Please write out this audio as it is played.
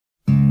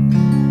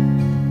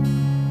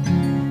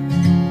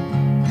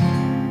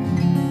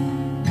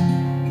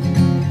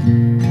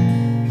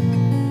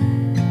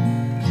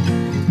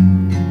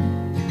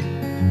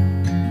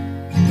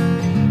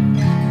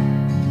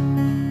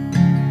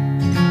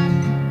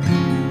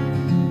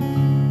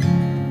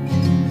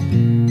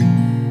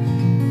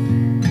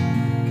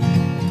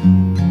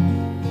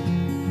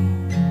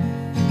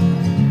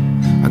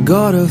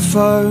got a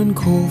phone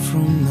call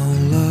from my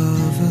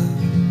lover.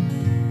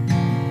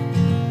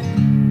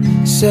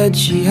 Said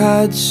she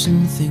had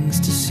some things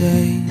to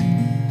say.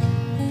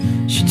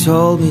 She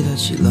told me that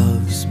she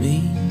loves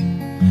me,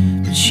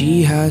 but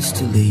she has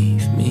to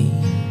leave me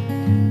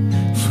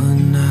for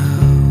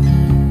now.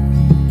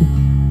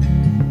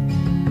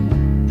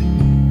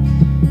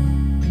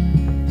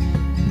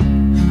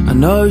 I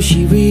know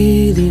she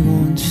really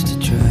wants to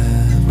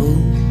travel,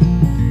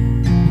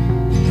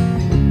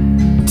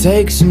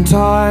 take some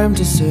time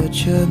to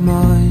search her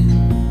mind.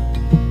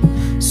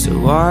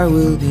 So I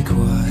will be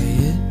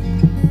quiet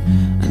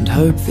and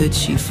hope that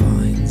she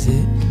finds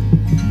it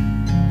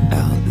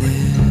out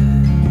there.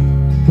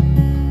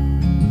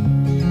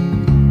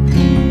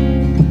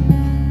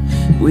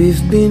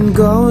 We've been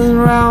going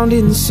round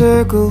in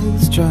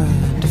circles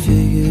trying to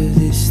figure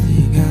this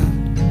thing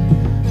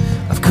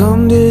out. I've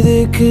come to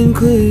the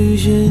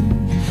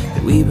conclusion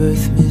that we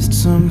both missed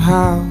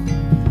somehow.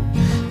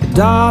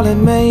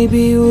 Darling,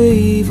 maybe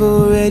we've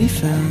already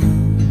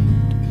found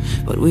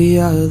what we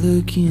are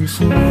looking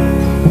for.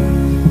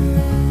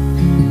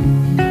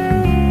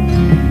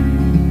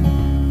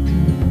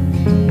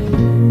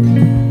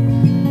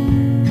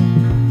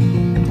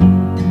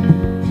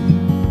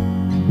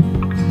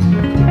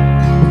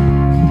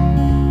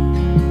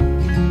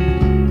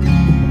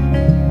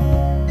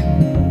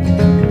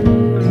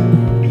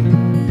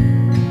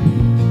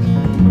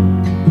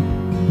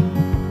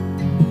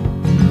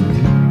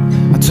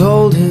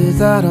 Told her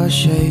that I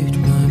shaved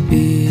my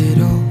beard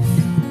off.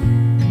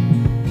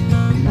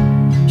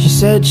 She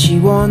said she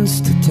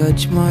wants to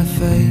touch my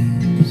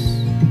face.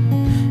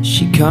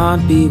 She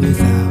can't be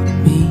without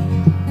me,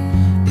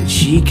 but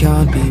she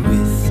can't be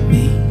with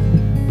me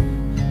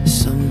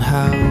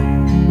somehow.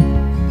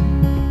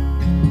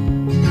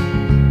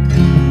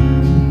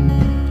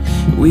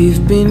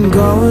 We've been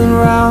going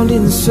round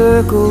in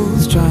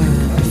circles trying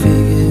to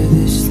figure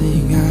this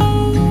thing out.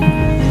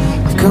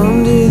 I've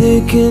come to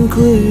the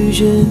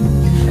conclusion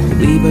that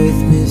we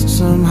both missed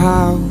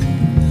somehow.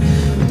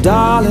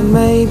 Darling,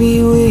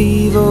 maybe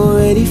we've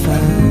already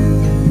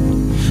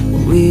found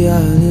what we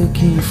are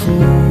looking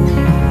for.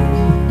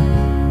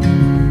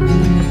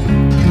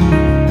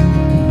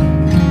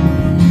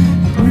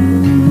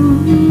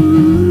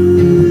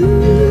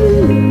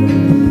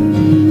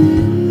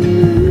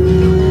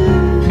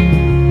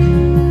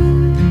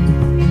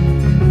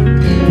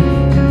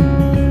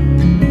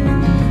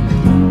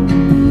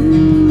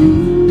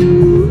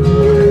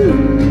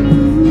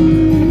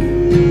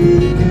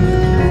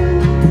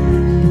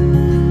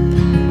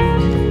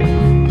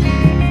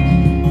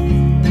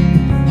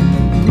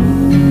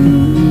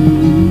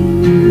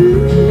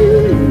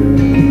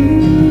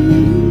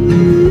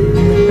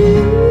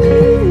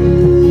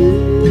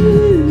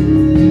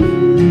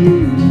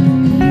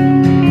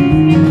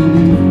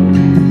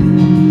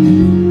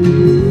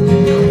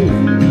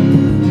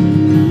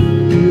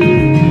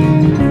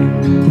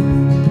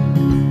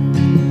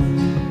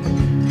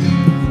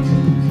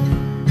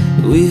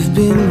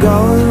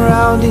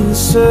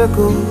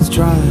 Circles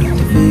trying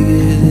to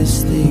figure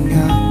this thing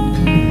out.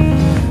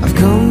 I've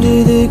come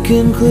to the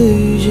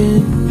conclusion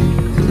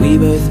that we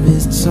both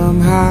missed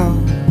somehow.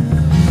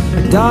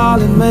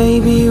 Darling,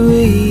 maybe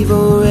we've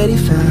already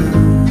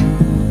found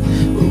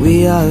what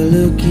we are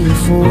looking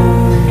for.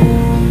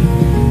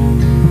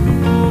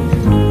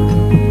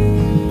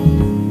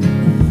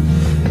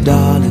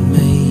 Darling,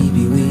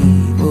 maybe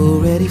we've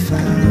already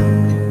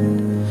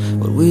found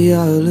what we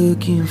are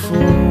looking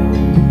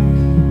for.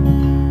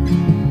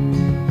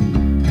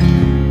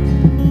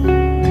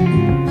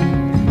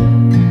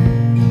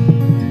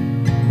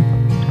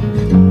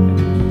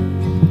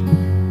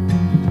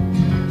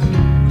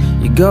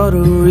 Got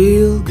a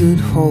real good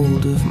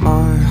hold of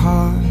my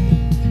heart,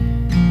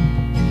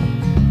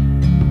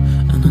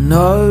 and I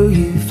know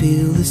you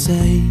feel the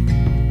same.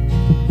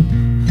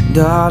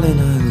 Darling,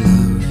 I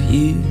love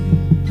you,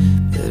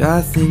 but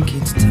I think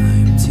it's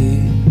time to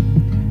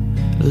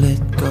let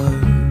go.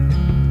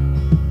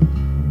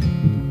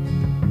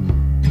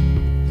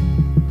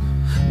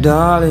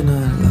 Darling,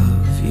 I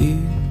love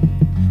you,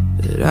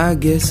 but I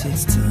guess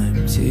it's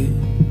time to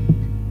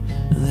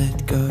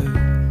let go.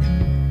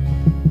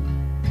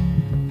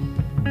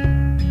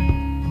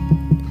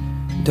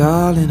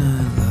 Darling,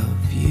 I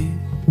love you,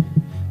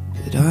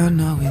 but I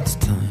know it's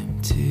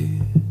time to.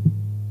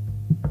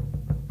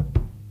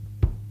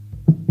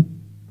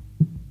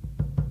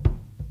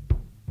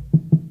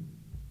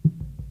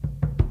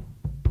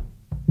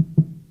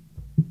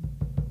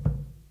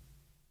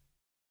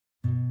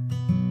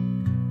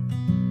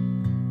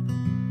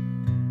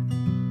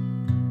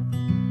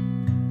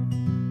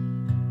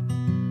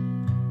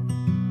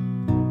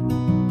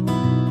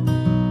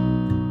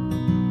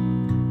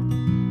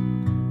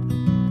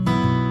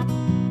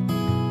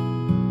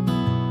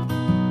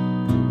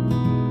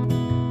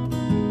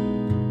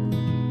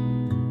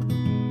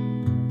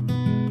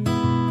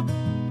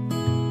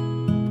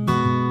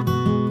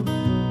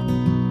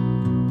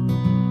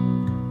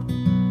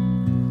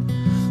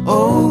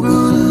 Oh,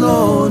 good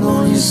Lord,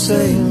 won't you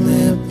save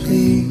me,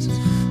 please?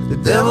 The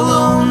devil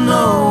don't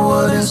know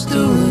what it's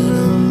doing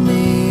to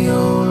me,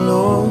 oh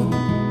Lord.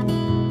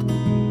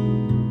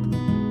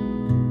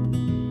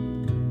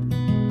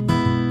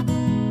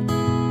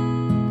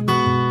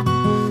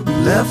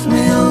 Left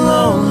me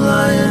alone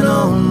lying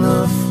on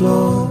the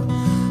floor.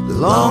 The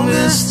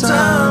longest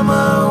time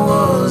I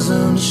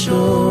wasn't sure,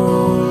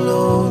 oh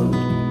Lord.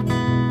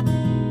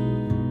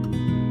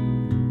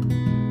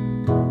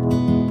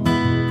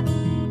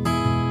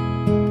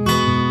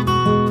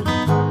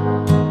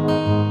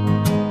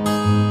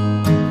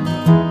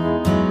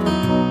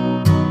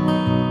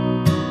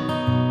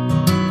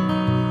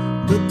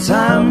 But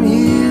time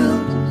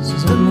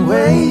heals and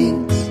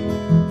waits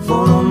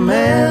for a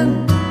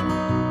man.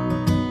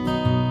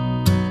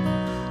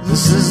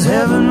 This is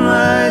heaven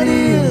right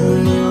here.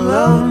 You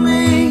love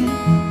me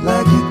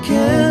like you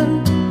can.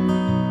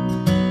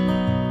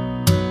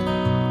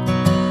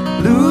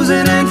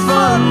 Losing ain't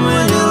fun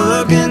when you're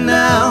looking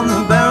down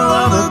the barrel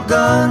of a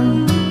gun.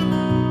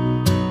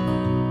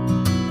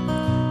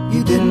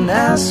 You didn't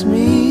ask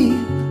me,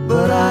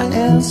 but I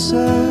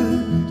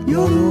answered.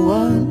 You're the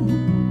one.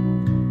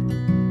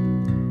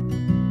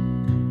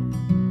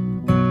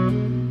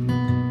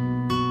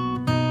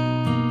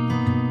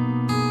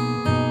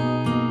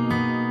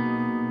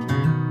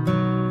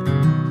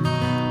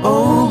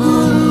 Oh,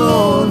 good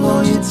Lord,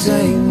 won't you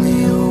take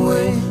me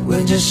away?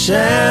 We're just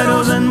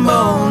shadows and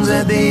bones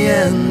at the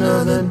end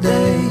of the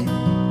day.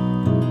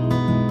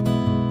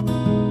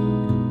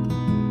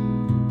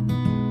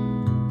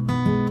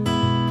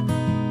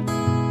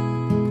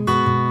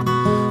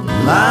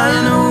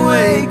 Lying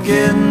awake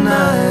at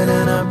night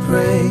and I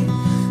pray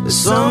there's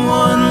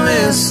someone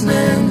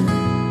listening.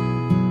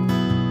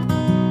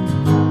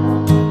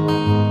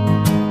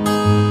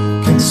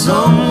 Can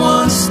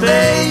someone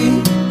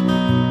stay?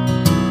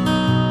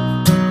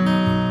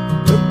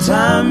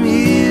 Time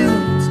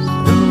heals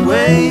and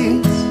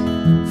waits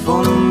for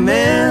the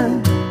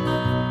man.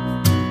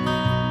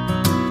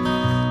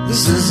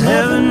 This is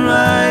heaven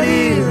right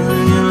here.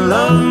 You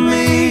love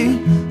me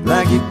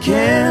like you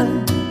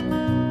can.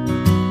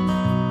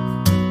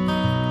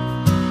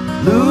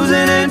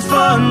 Losing ain't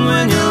fun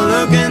when you're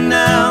looking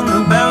down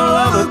the barrel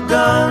of a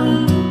gun.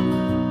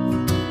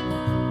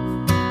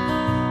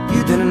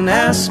 You didn't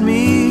ask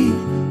me,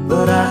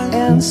 but I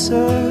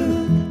answered.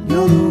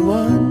 You're the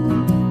one.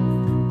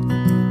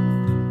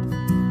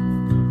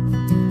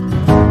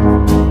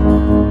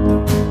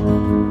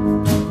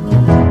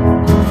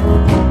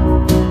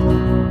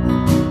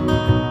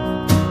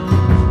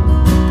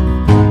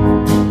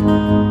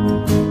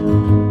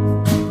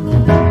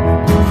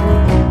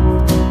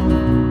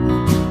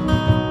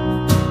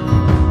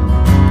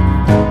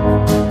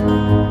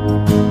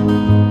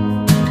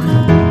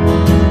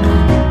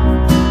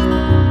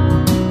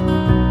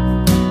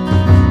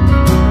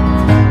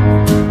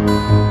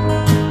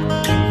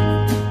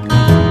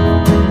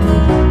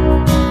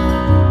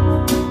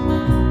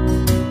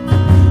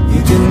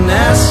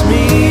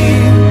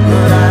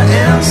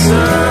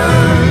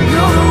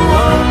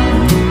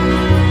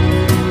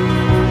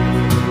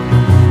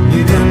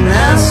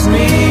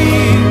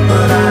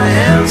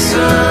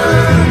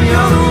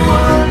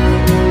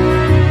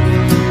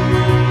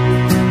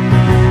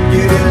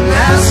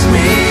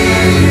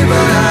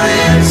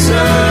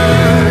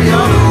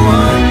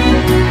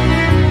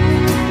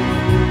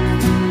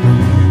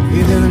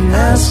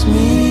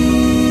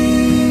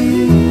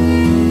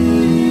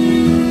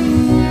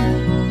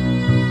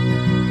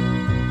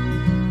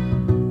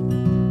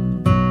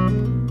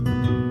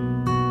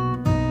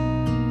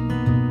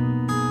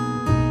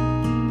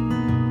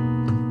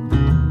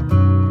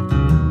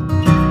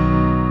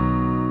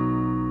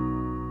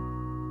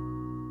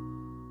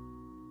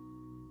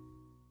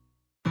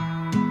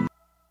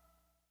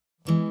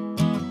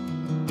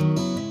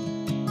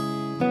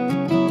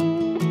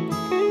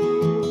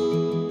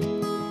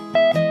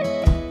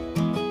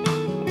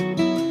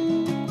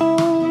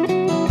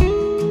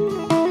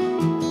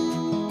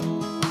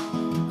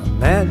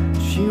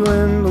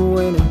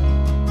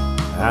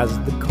 as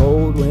the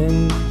cold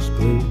winds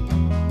blew.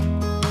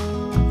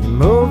 You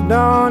moved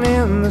on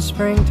in the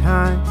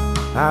springtime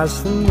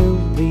as the new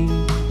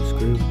leaves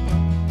grew.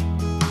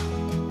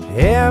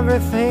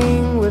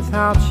 Everything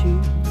without you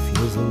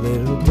feels a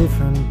little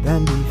different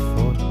than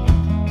before.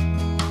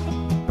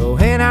 But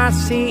when I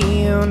see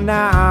you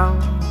now,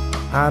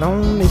 I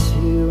don't miss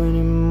you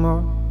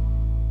anymore.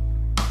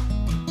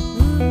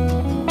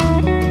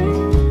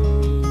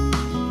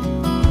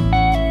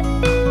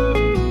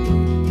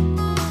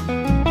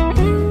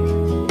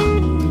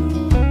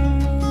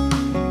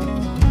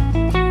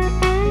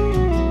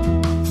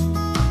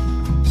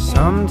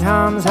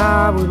 Sometimes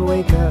I would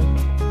wake up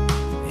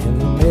in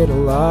the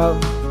middle of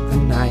the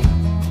night,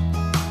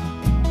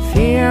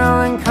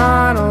 feeling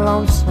kinda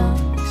lonesome,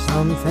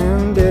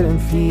 something didn't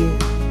feel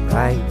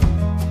right.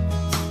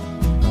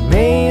 I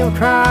may have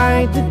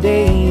cried the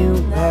day you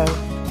left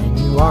and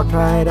you walked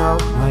right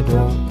out my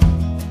door.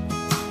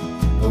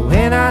 But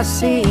when I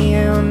see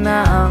you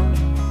now,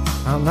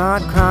 I'm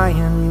not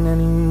crying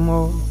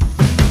anymore.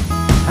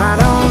 I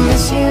don't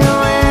miss you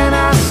when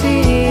I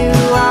see you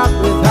out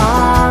with all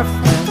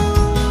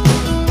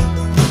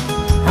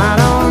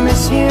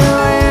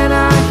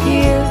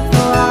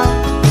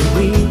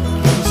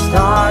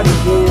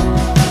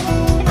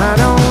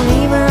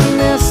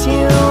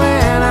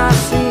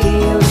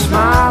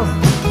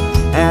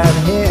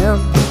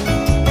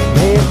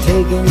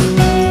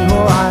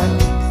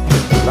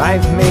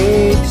life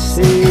makes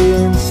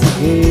sense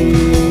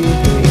again.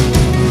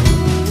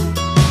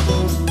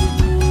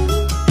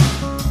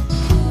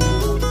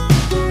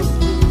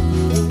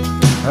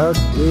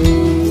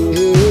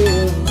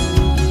 Again.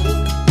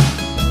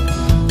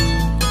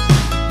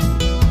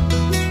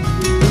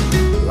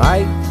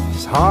 Life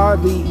is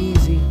hardly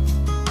easy,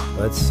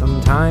 but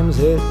sometimes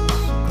it's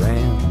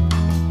grand.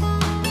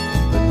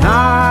 But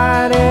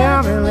not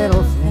every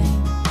little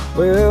thing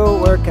will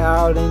work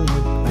out in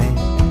your plan.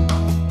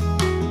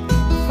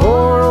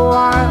 For a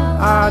while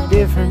our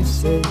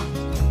differences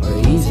were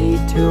easy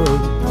to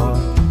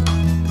ignore,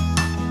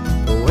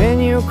 but when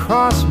you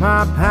cross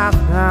my path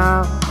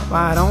now,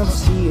 I don't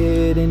see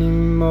it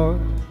anymore.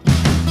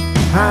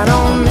 I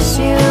don't miss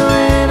you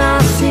when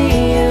I see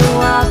you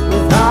out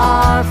with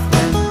our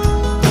friends.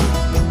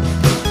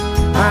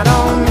 I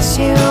don't miss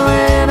you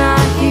when I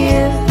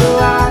hear the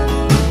light.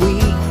 We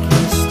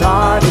can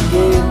start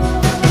again.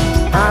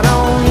 I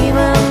don't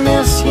even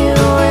miss you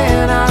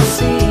when I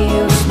see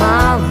you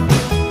smiling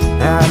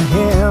at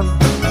him.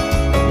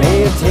 It may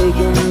have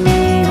taken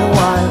me a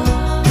while.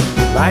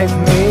 Life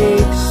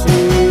makes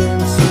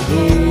sense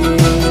again.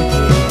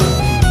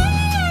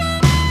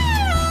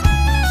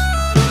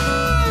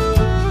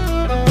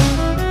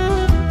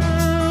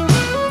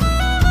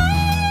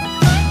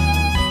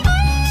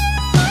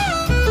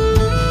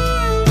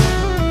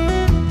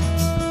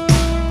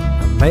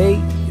 May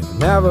have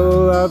never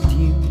loved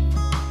you,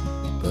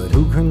 but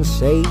who can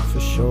say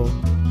for sure?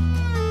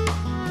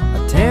 I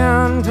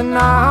tend to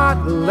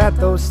not let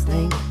those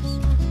things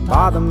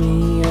bother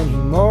me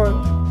anymore.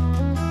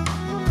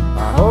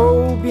 I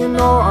hope you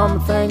know I'm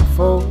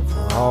thankful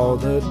for all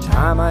the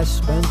time I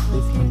spent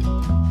with you.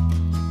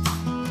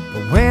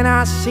 But when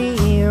I see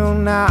you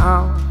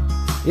now,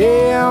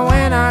 yeah,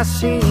 when I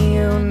see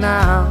you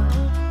now,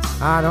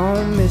 I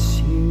don't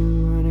miss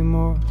you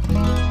anymore.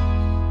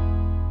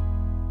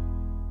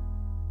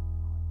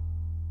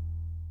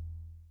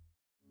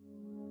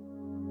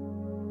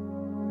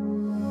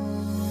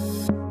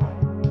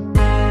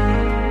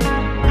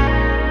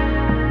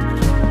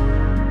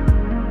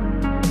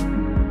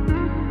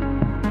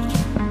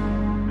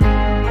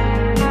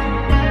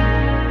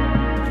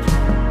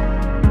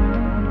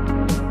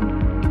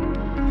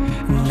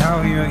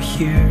 Now you're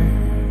here,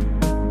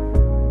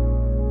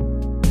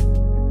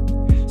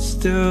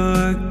 still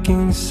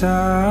looking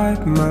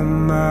inside my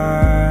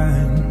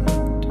mind.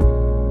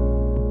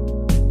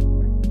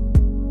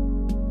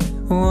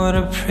 What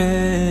a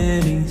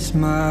pretty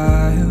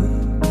smile,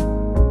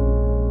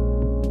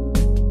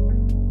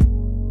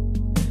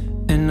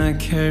 and I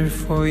care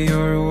for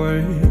your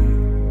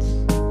words,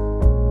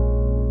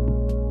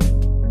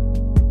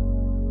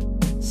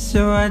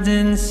 so I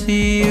didn't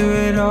see you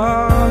at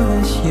all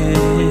this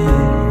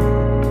year.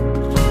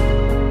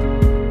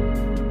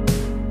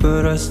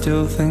 But I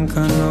still think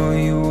I know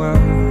you well,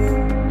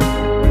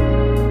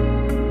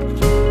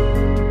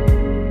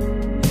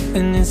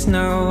 and it's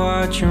not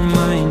what your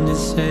mind is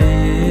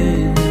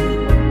saying,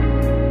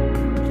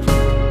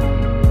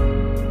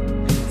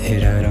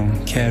 that I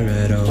don't care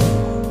at all.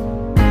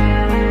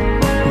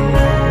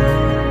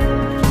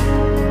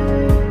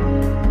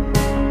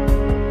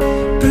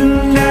 But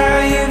now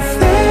you're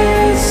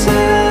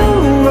facing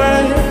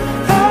away.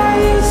 Are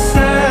you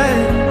sad?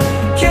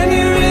 Can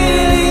you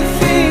really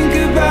think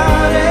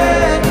about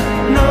it?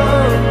 No.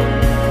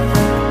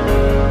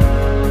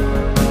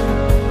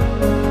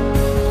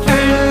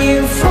 And you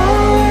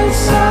fall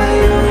inside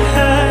your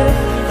head,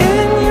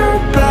 in your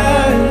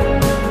bed,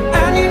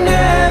 and you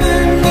never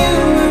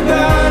knew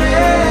about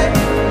it.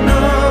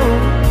 No.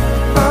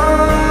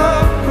 Oh.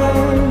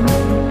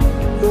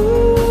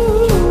 Ooh.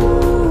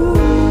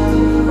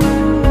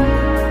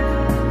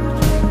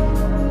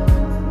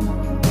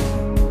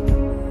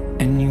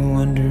 And you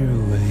wander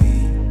away,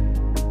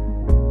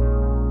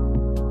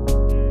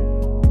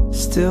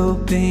 still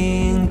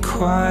being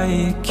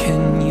quiet.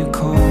 Can you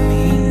call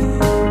me?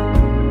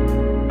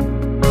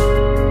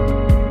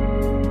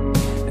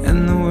 And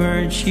the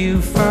words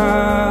you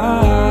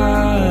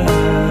find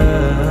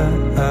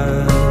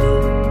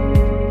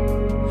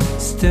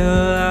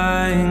still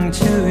lying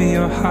to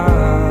your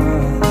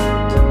heart.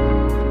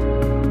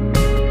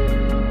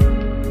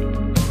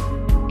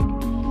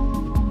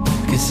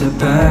 Guess I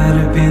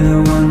better be the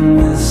one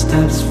that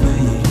steps for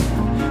you.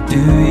 Do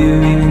you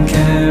even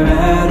care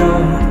at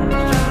all?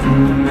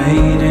 And you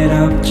made it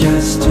up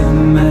just to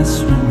mess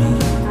with me,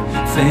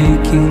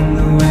 faking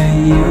the way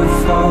you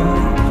fall.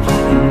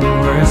 And the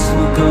worst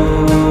will go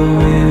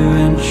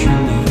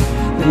eventually,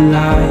 the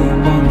lie you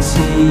won't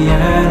see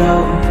at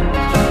all.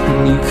 And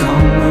you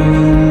come when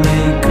we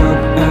make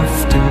up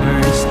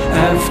afterwards,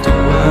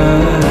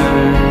 afterwards.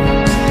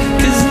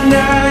 'Cause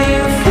now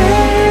you're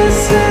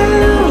facing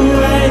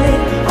away.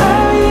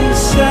 Are you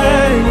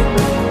sad?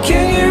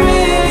 Can you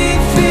really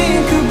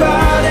think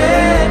about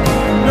it?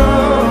 No.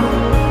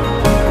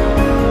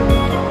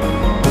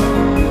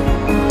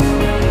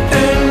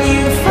 And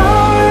you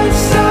fall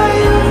inside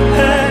your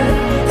head,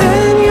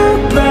 in your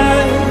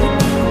bed,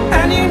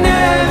 and you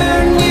never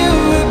knew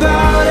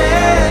about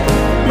it.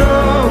 No.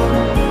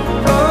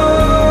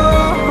 Oh.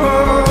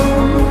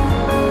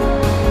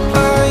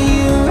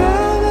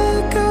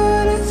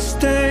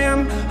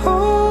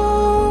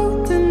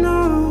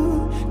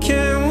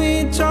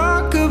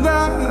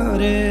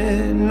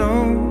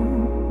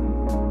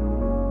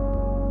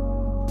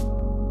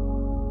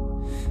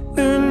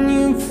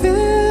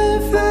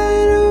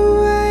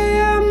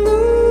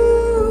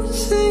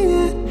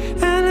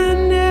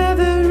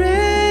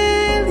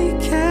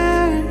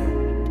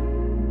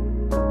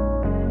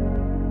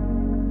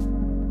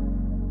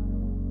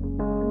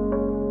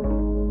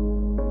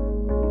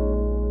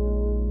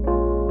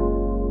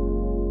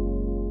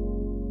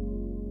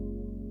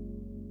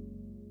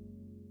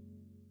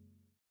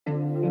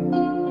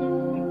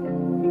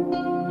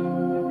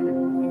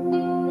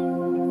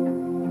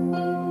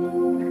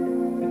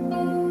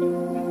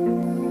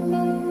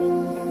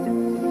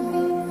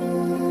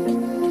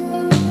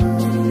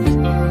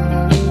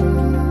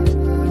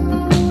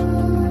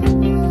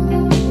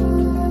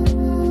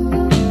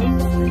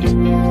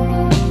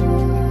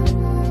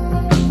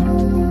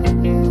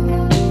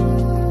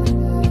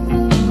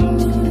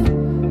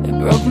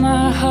 broke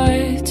my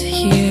heart to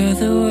hear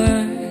the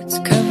words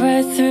cut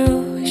right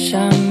through. Wish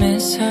I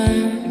miss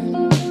her.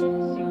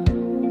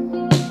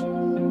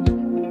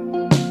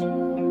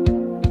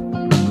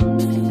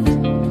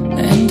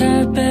 And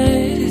I bet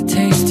it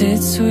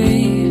tasted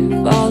sweet,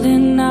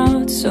 falling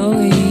out so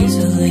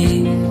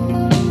easily.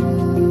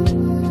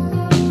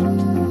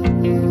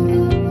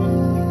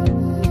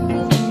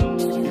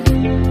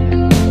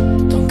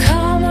 Don't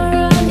come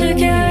around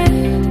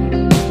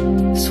again,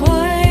 that's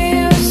what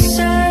you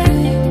say.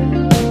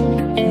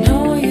 I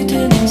know you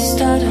didn't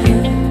stutter.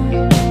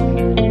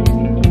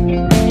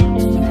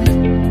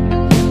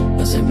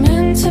 Was it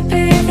meant to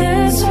be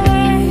this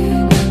way?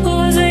 Or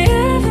was I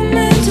ever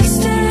meant to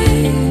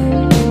stay?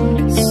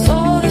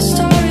 So the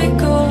story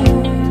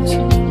goes,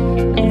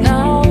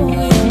 now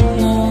we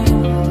know.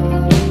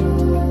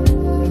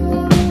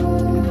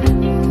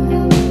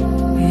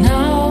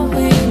 Now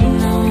we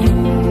know.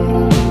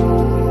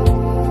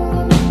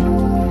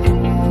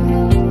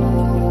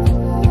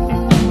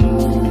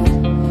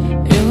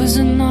 It was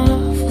an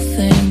awful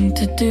thing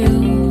to do.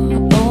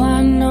 Oh, I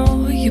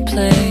know you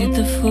played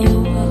the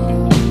fool.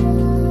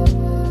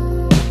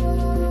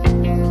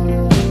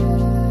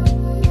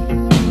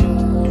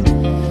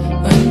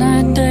 When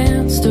I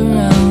danced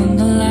around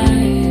the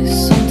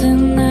lies,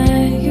 something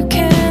that you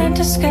can't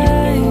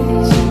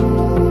disguise.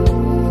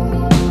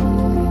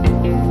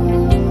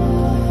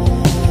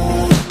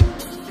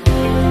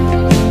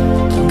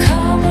 Don't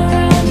come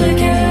around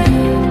again,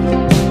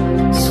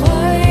 that's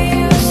what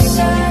you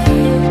say.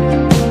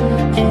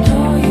 I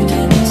know you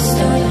didn't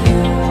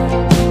stutter.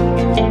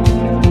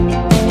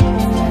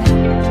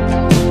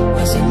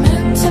 Was it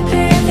meant to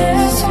be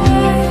this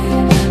way?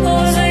 Or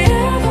was I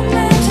ever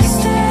meant to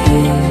stay?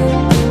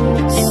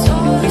 So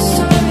the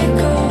story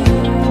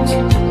goes,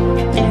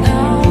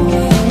 now we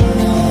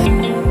know.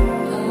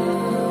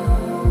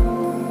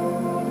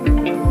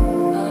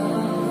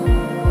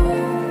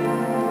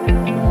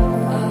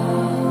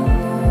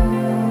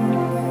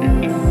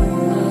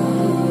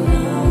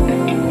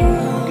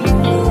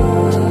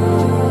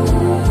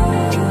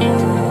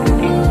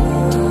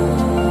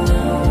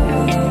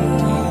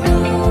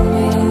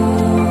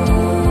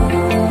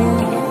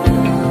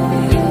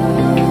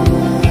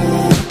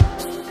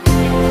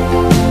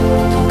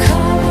 Don't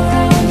come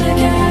around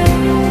again,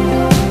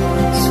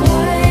 that's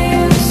what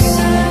you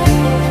say.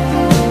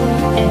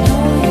 I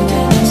know you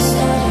didn't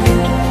stutter.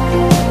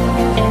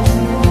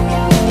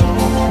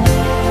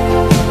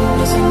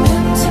 Was it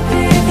meant to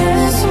be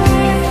this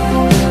way?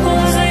 Or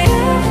was I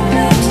ever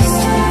meant to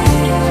stay?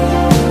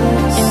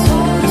 So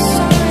the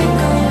story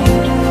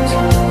goes, now we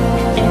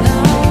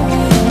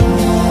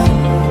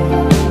know.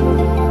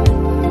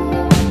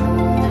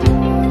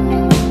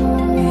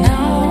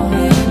 Now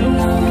we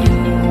know.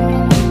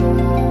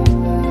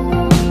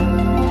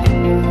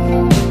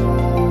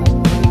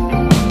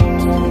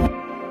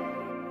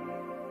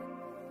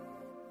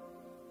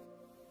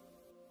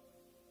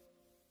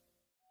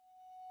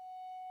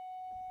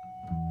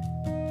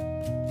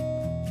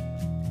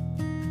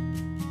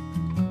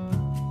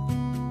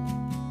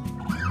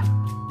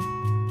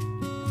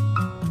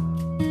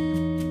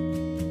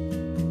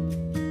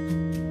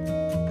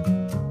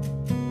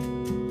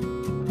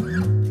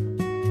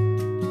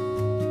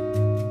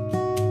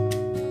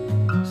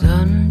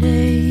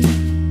 Sunday,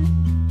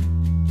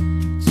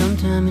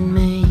 sometime in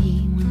May,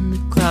 when the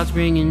clouds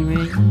bring in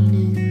rain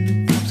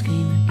and the cops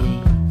came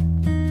again.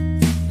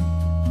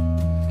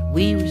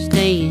 We were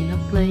staying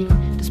up late,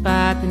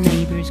 despite the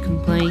neighbors'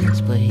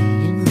 complaints,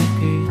 playing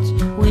records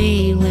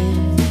we lit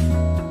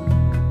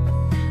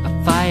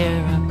a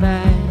fire up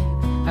back.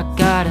 I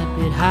got a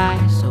bit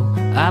high, so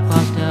I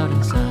passed out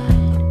inside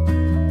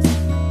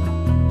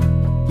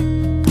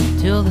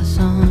till the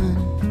sun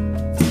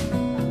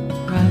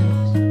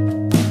rise.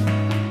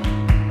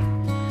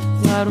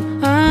 Why do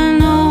I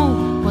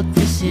know what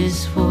this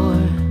is for?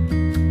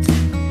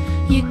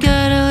 You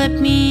gotta let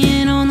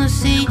me in on the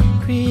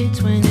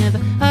secrets whenever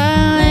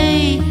I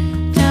lay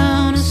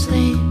down to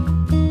sleep.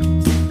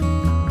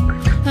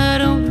 I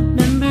don't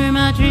remember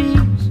my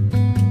dreams.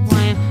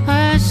 Why am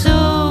I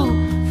so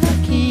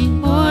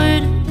fucking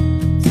bored?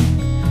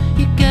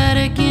 You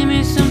gotta give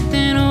me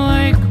something to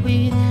work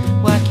with.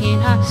 Why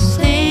can't I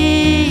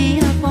stay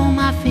up on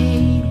my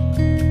feet?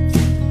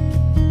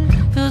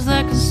 Feels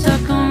like I'm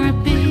stuck on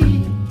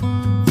repeat.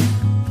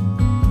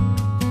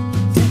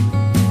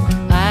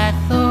 I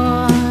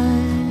thought,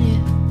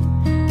 yeah,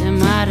 there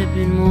might have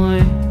been more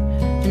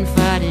than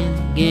fighting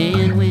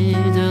again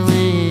with the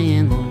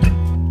landlord.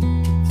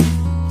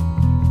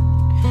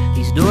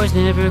 These doors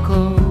never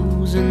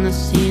close and the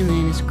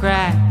ceiling is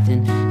cracked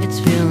and it's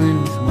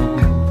filling with mold.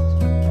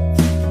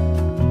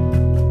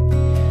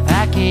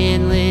 I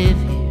can't live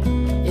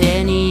here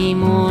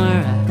anymore. I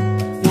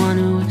want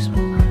to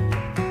explore.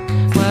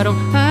 Why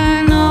don't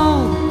I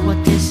know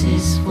what this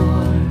is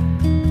for?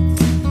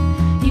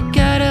 You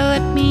gotta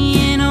let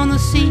me in on the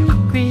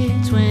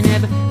secrets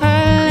whenever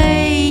I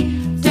lay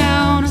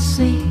down to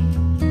sleep.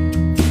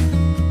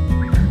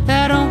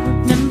 I don't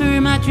remember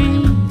my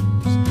dreams.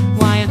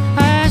 Why am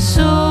I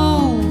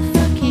so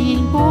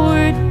fucking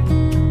bored?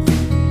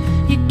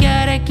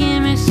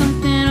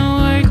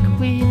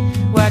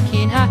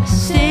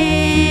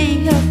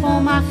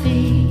 my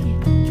feet.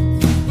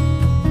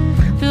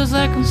 Feels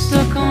like I'm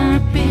stuck on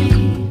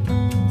repeat.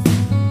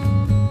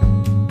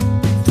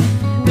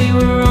 We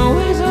were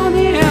always on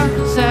the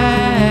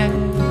outside,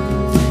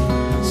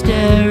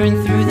 staring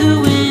through the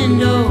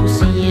window,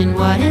 seeing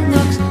what it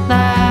looks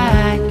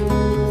like.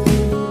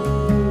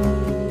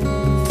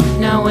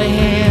 Now we're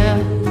here,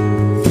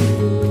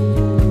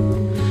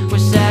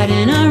 we're sat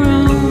in a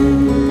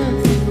room.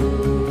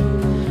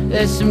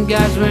 There's some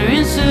guys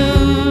wearing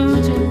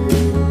suits,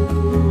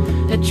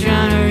 they're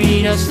trying to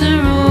read us the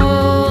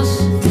rules.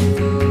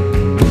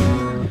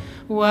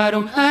 Why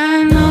don't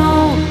I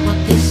know what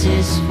this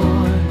is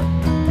for?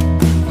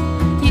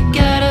 You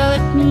gotta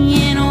let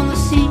me in on the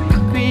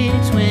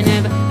secrets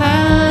whenever I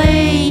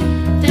lay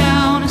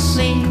down to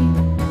sleep.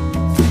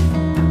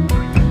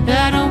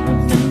 I don't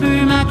remember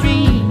my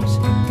dreams.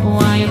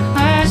 Why am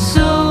I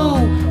so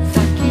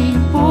fucking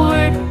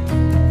bored?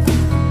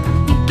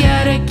 You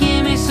gotta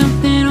give me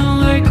something to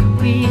work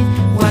with.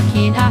 Why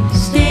can't I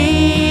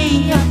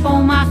stay up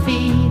on my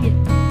feet?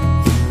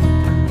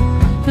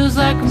 Feels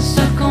like I'm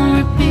stuck on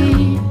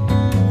repeat.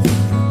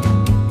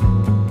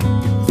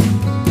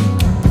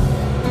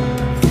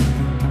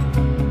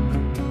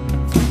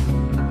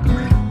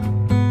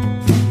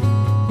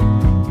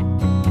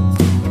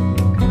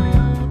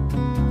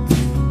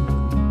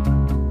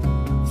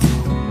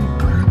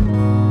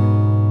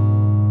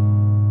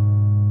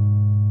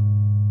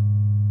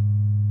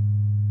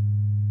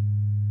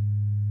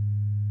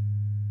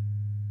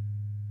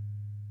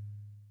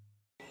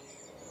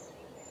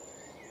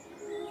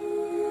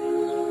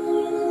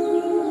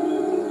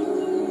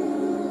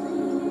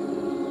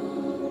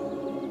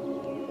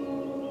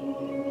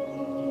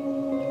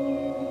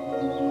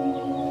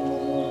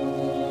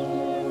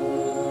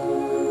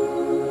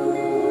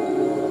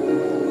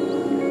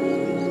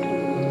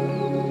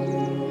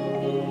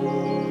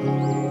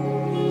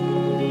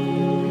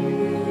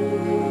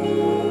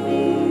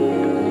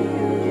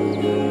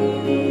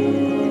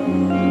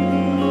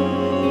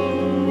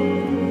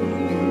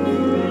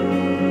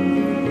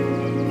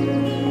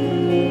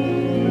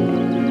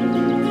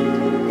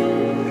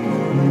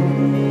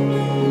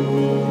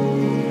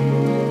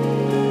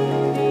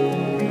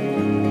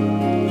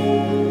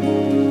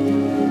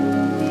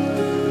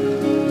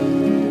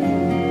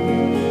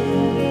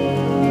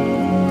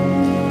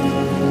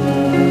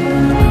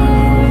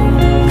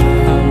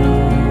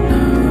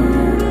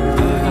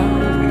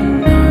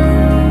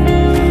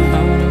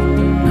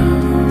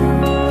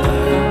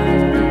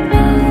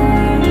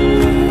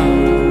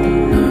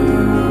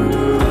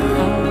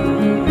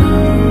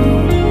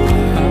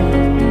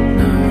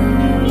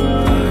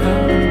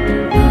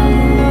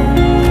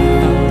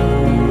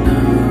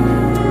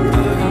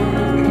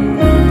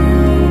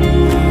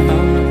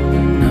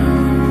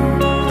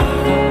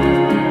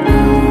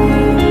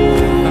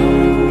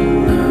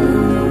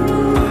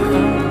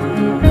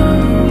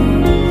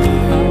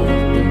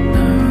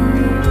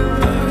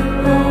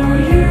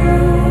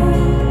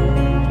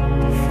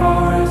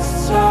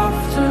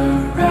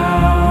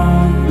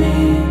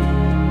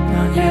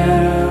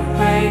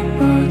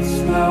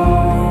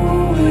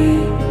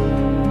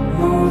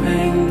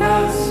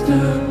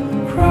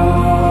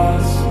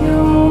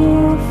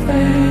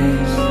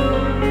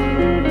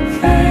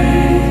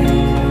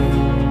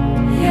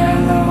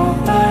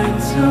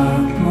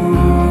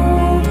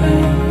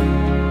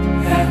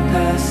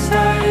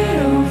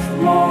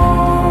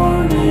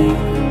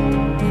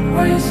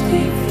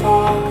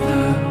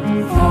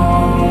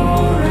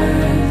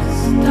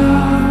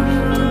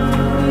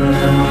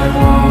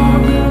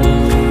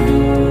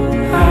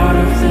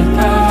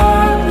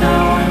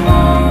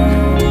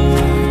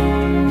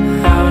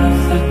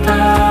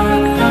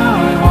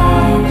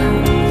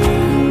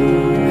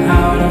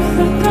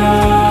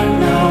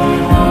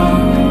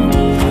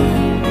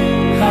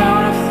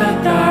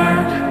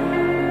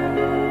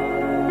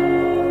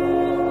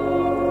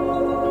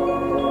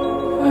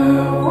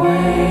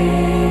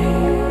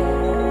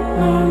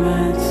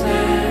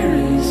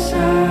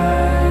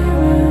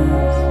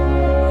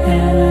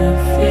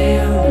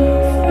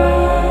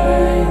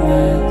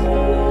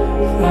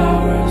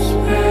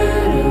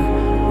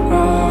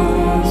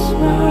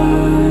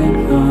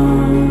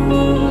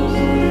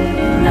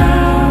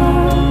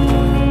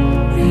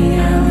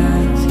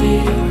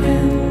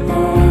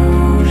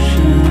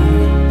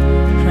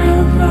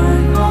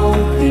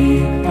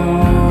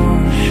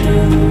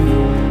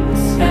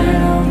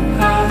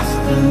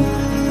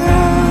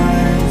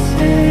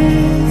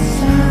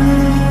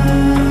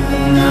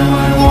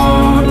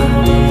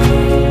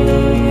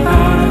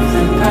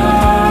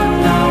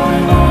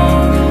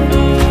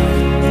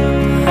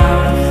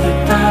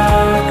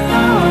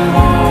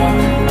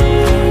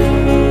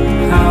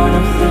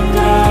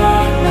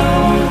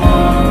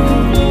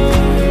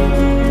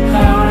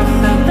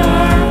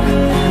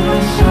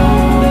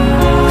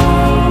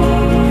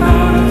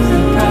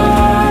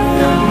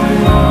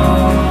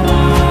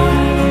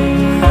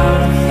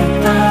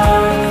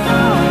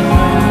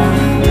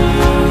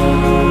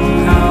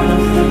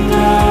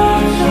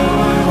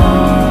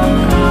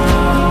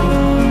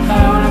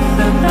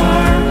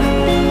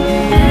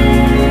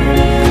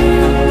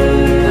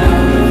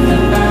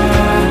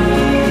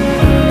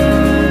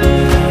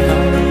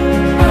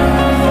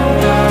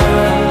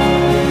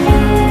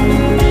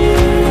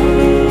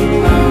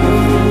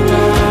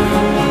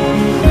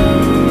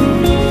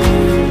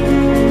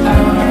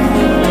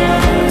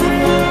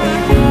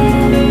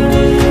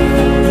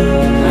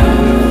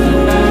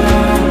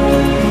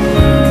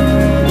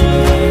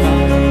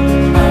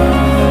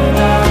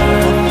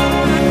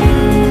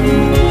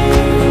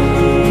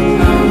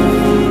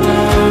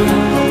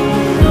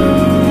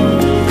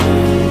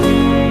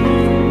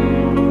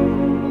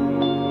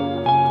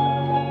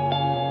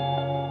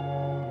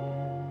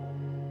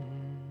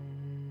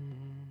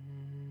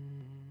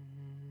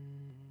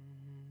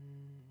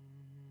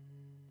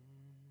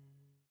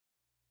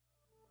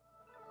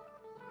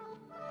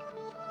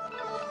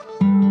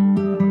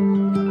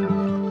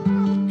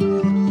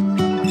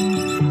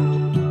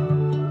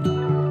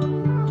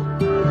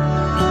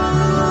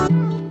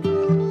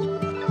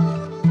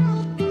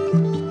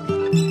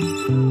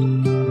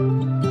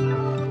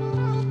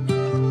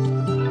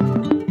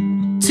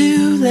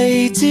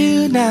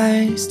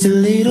 fast, a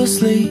little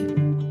sleep.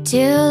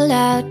 Too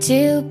loud,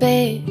 too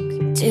big,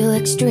 too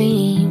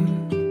extreme.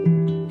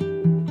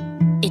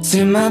 It's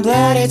in my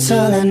blood, it's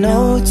all I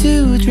know.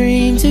 To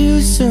dream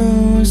too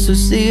soon, so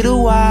sit a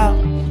while.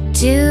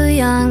 Too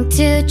young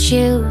to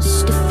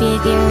choose, to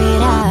figure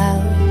it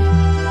out.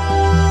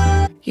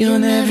 You'll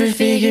never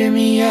figure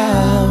me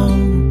out.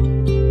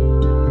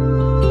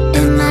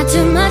 Am I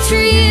too much for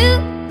you?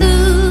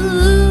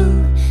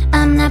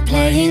 I'm not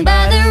playing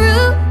by the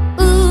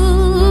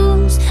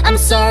rules. I'm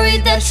sorry,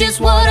 that's just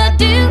what I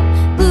do.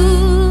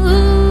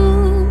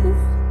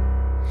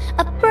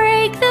 I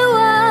break the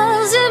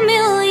walls a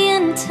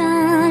million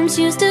times.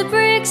 Use the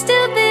bricks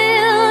to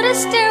build a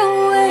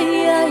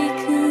stairway I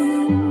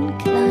can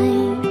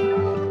climb.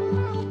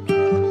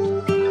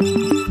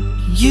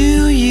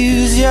 You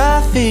use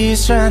your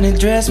fears trying to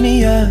dress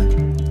me up.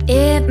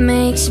 It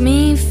makes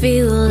me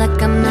feel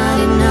like I'm not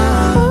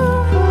enough.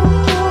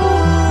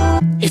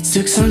 It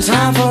took some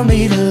time for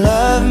me to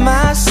love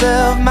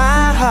myself,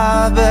 my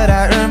heart, but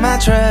I earned my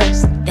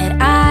trust. That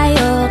I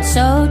hold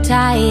so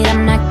tight,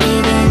 I'm not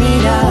giving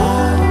it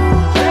up.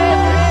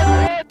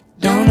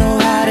 Don't know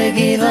how to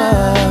give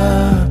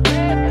up.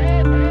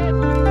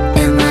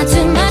 Am I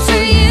too much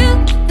for you?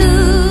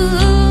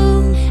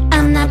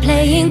 I'm not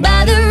playing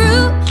by the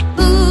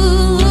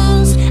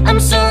rules. I'm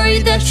sorry,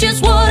 that's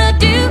just what I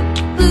do.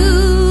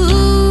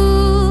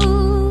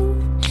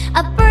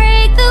 I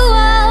break the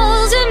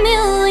walls a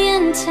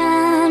million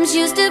times.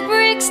 Use the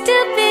bricks to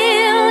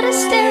build a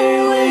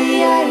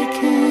stairway I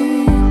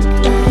can't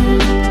climb.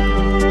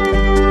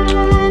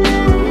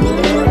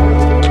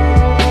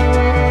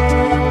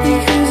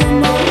 Because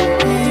I'm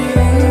only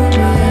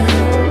human.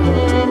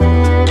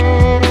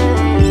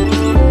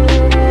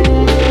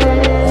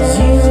 It's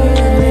easier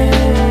than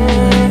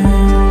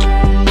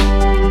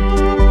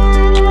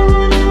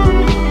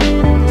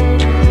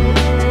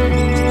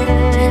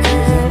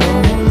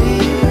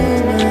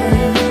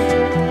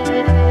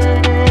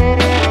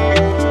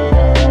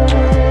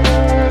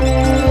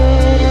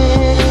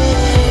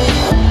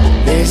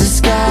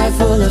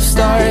full of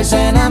stars,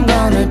 and I'm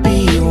gonna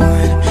be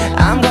one.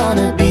 I'm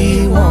gonna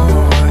be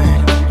one.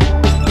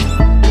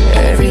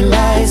 Every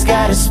light's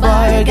got a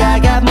spark. I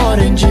got more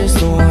than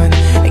just one.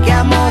 I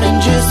got more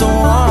than just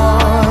one.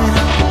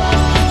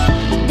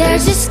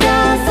 there's a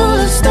sky full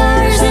of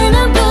stars, and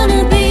I'm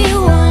gonna be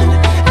one.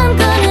 I'm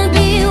gonna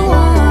be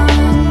one.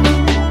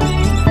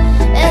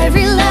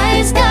 Every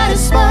light's got a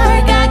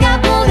spark. I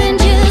got more than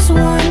just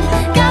one.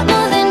 Got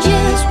more than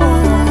just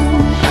one.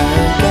 I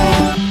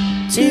got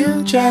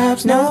 2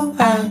 jobs, no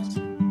house.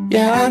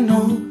 Yeah, I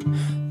know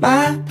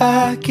my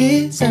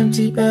pocket's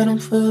empty, but I'm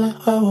full of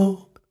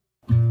hope.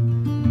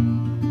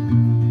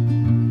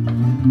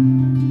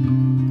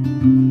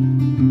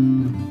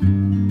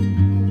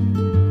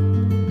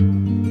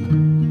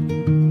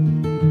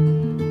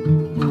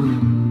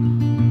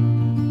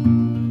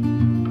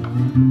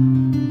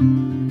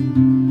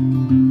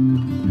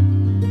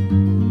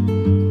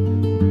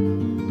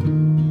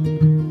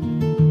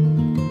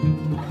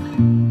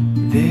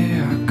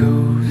 There are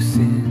ghosts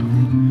in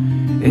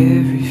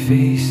every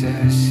face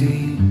I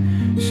see,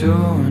 so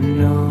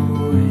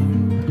unknowing,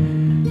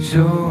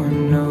 so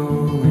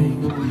unknowing.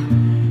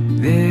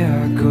 There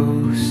are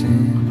ghosts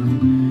in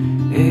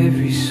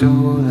every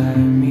soul I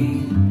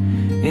meet,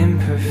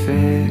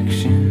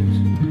 imperfections,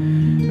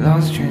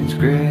 lost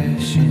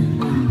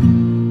transgressions.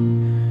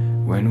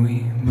 When we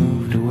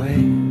moved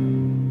away,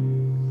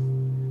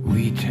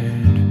 we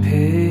turned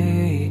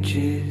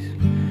pages,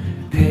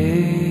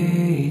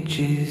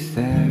 pages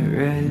that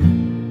read.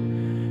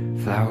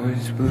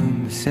 Flowers bloom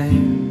the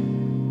same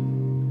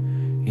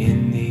in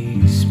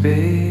these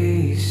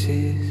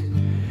spaces,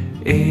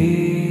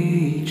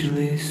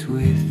 ageless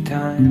with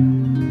time.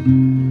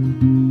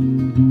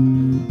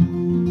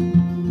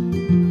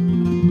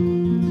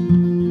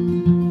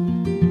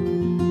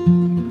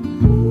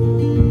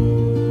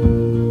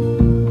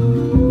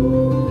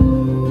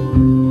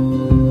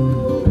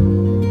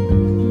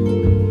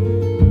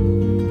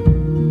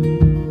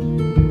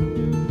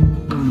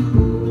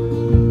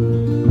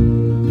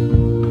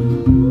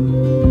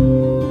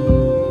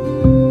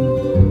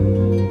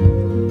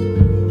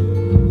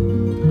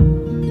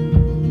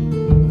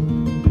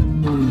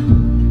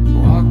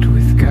 Walked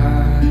with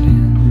God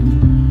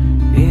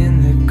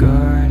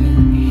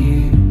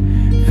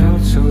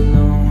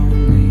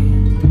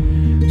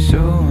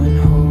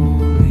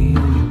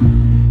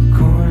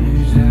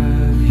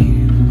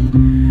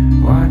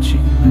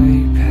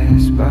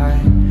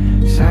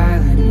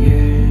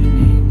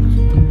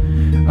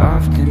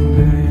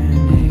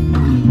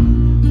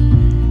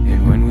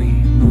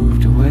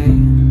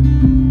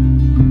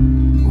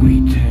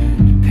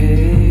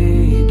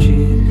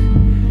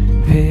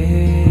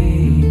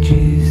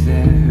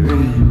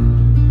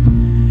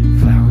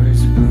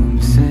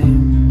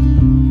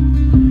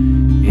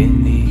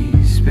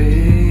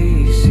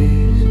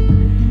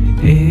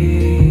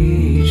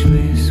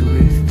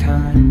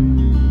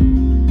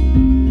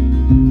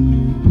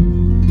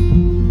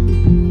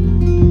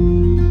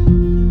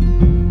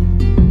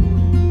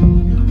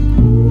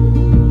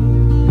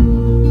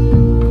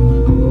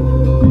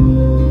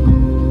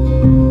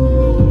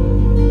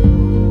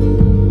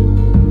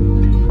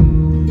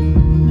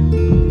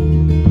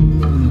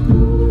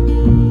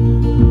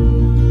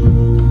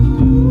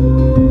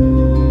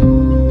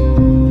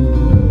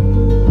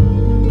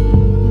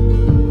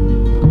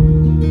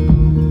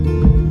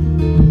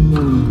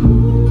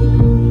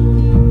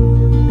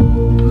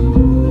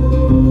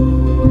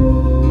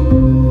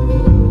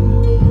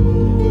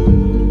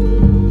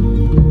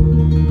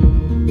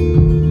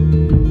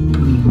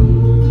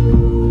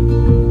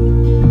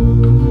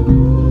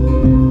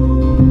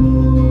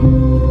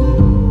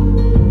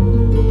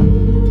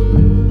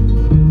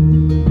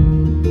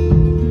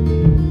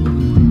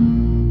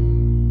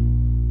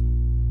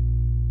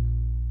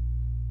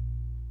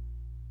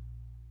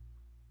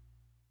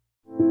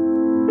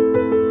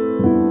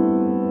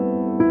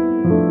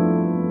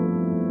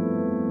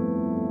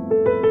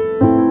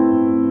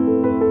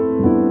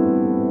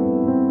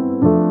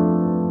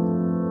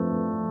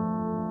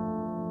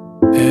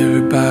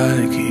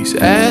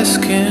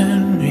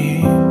asking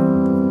me,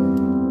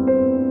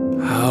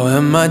 how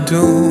am I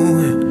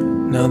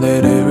doing now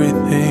that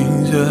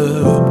everything's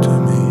up to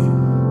me?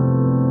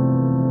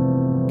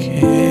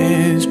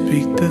 Can't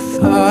speak the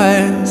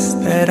thoughts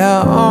that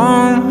are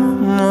on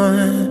my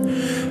mind.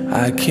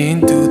 I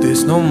can't do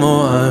this no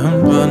more,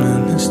 I'm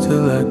running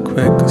until I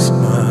crack a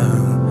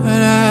smile.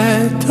 But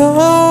I don't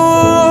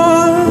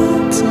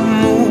want to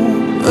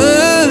move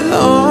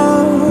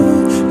along,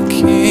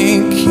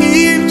 can't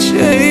keep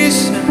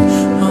chasing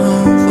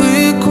on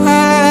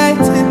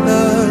requited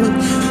love.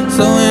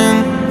 So in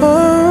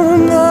my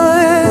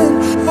mind,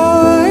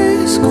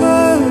 always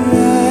cry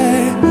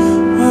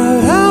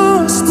while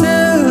I'm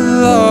still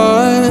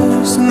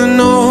lost in the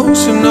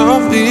notion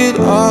of it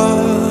all.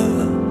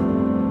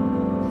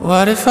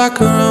 What if I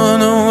could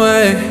run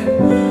away?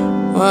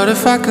 What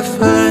if I could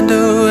find a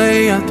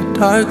way out the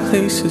dark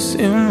places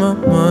in my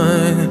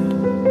mind?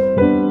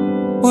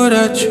 Would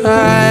I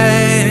try?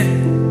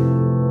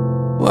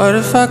 What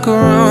if I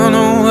could run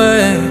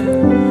away?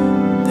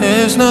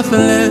 There's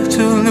nothing left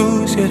to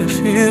lose, yet I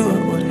feel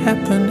what would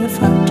happen if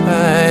I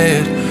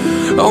tried.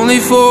 Only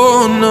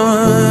for a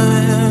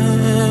night.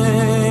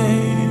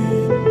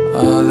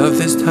 All of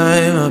this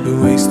time I've been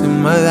wasting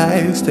my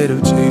life instead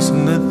of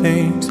chasing the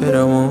things that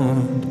I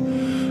want.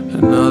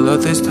 And all of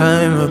this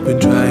time I've been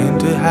trying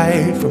to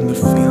hide from the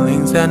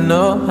feelings I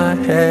know I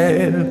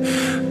have.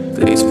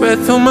 They spread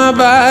through my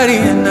body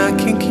and I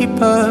can't keep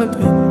up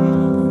anymore.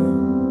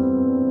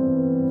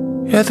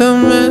 Yeah, the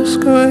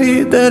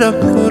masquerade that I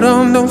put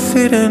on don't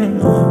fit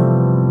anymore.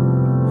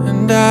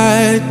 And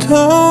I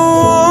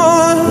don't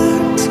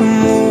want to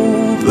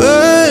move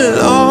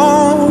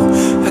along,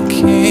 I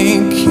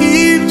can't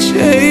keep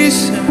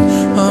chasing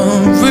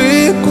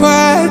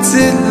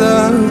unrequited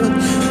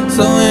love.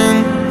 So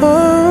in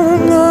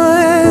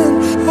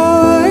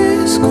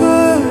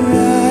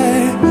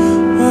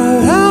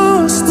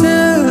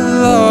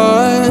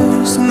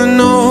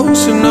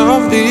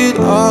of it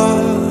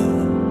all.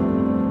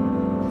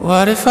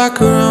 What if I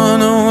could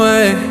run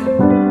away?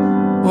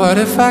 What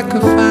if I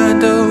could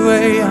find a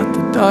way out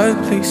the dark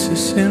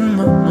places in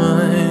my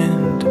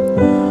mind?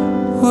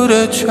 Would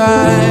I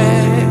try?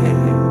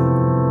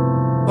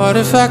 What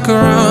if I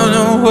could run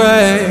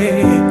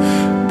away?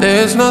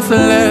 There's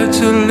nothing left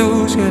to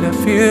lose, yet I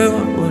feel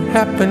what would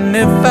happen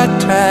if I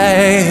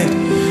tried.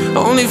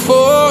 Only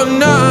for a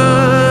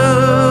night.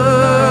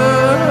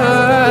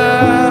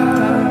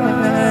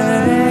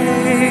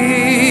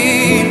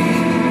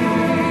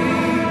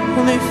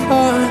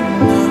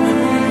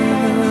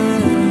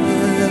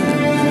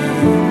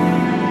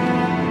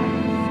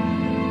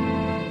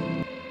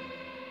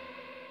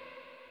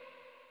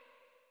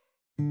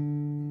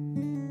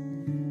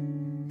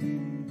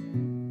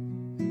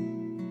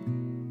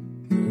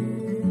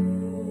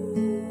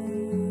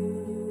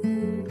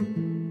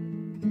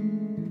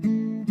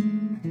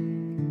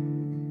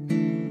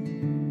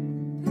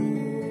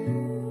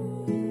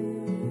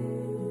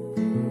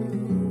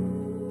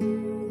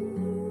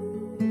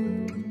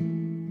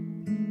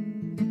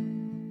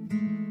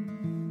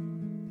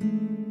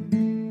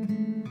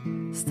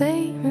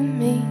 Stay with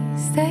me,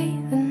 stay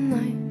the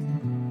night.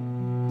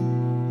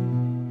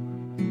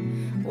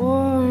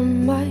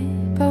 Warm my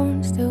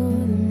bones till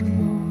the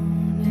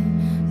morning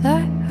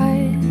light.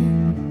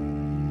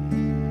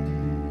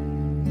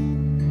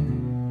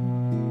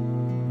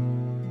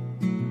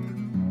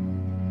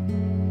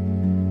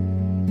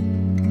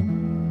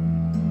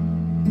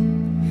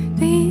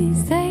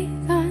 These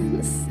days aren't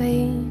the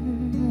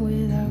same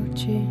without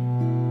you.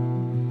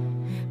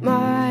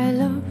 My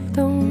love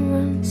don't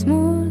run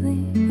smoothly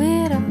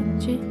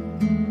without you.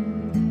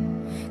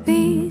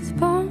 These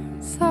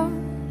bonds are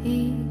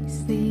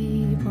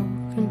easily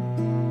broken.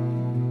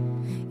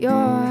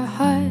 Your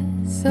heart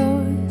so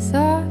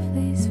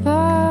softly spoken.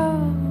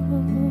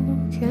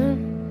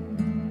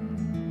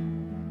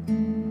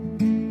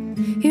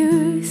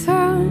 You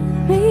throw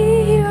me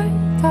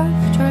right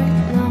off track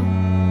now.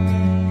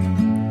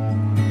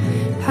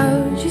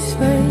 How'd you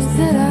suppose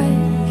that I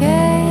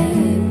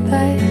get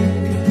back?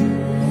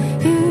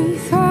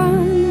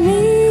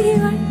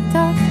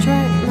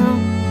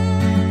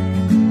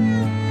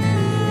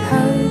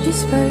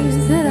 Suppose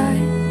that I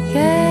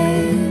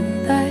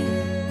get back.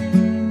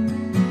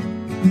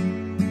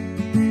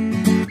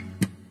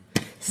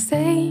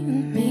 Stay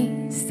with me,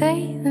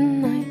 stay the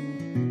night.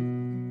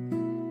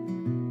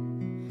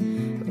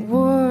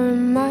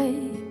 Warm my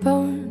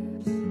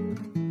bones.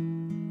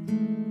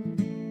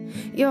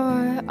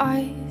 Your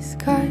eyes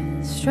cut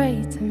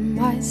straight to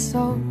my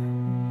soul.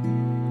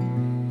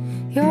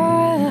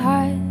 Your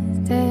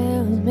heart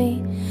tells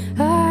me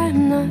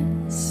I'm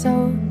not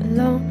so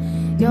alone.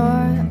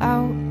 You're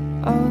out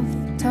of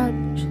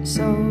touch,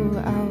 so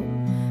out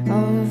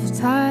of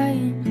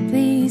time.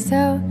 Please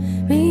tell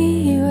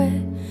me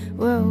where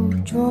we'll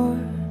draw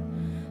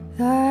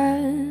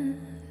that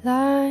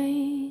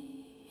line.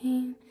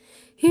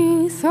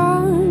 You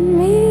throw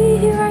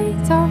me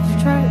right off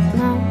track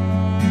now.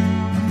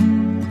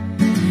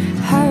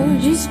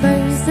 How'd you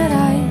suppose that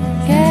I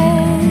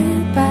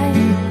get back?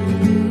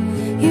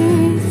 You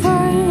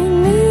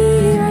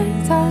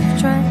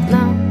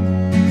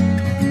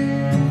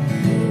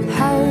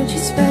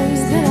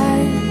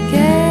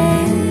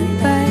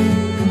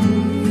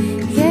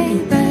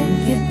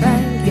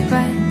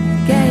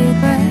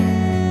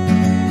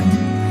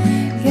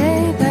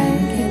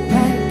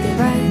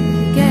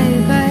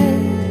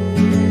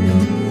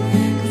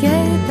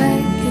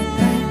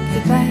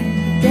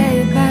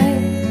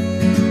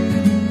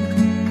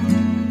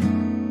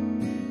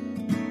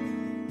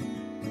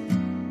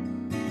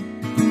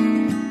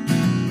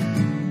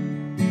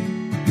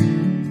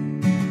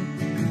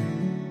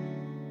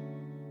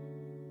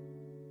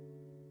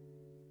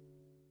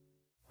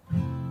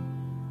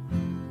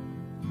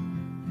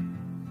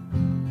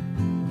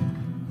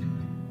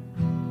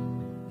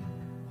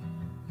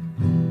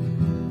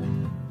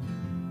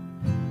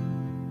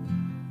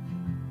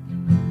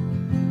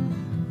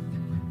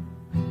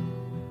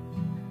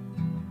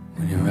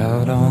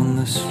Out on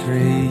the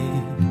street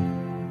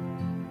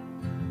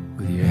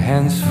with your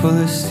hands full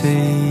of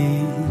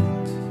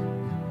seeds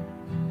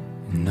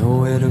and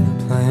nowhere to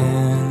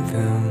plant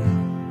them,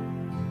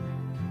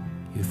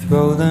 you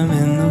throw them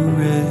in the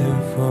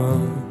river.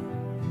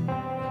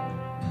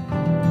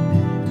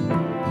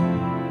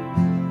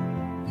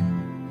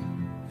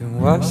 And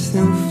watch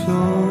them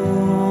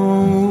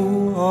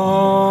flow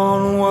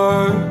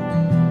onward,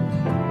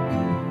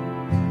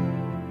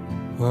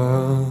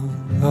 well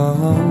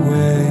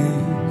away.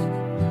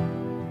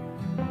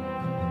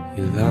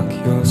 You lock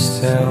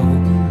yourself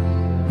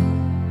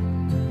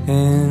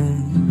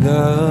in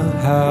the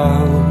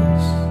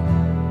house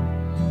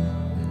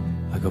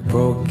like a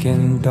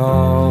broken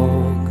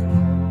dog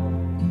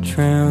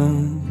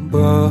trembling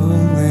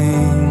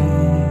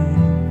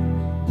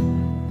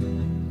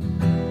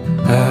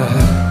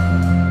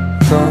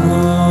at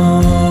thunder.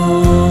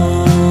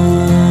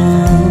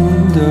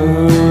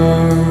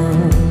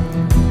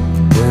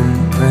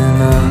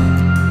 When I'm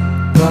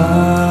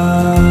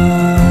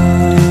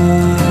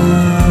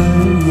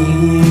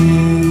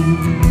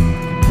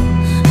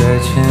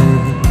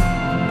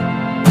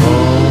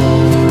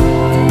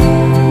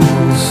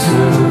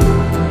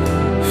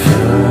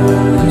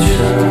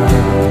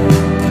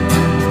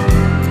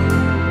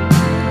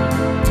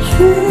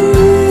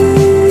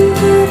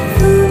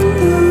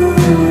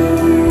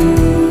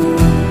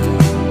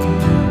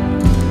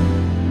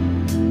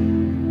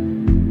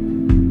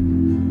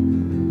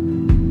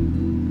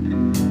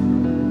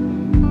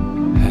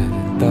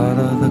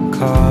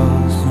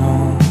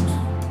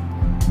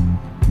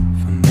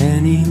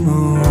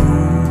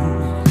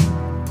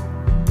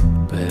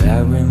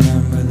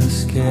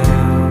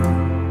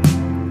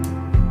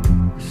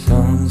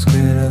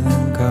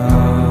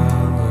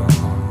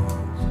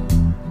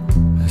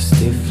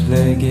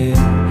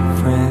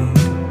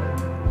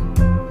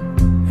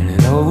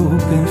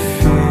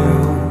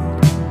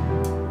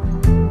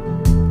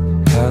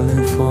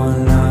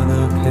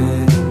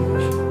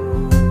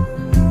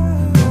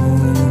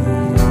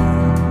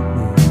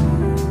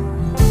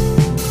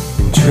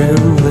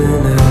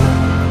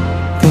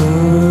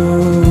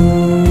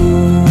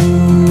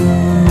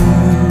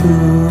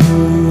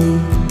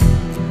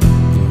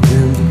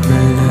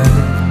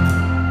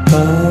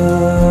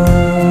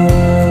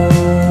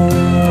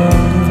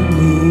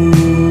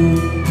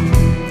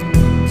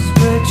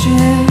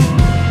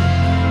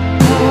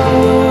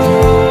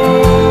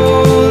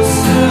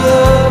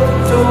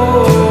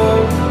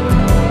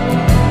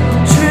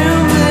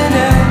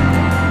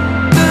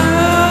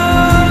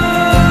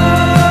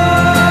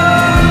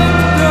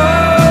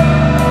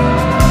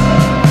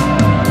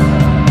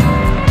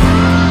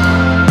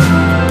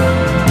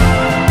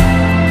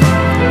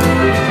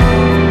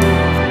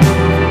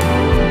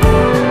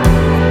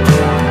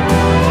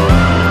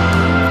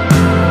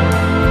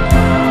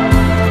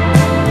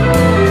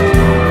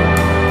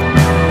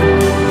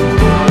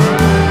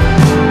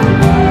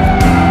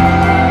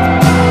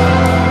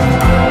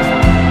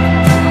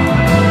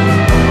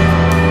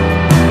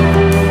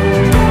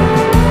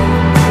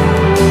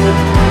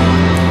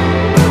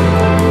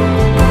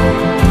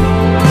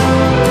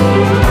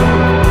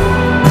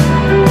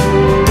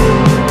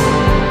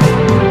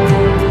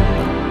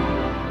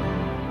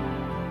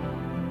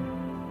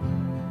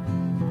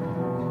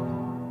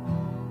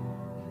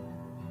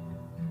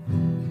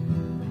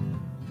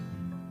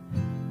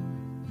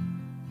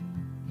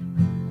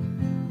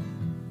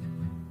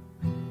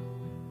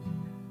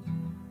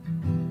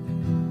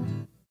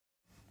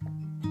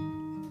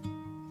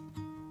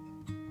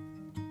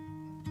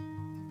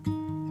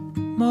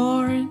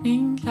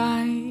Morning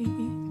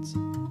light,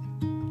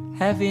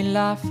 heavy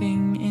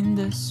laughing in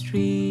the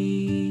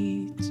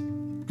street.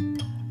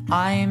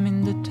 I am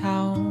in the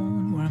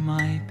town where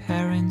my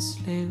parents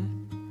live,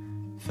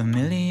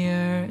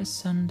 familiar as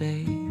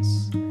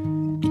Sundays.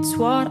 It's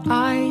what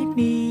I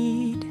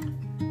need,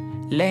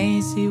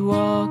 lazy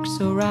walks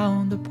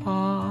around the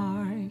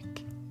park,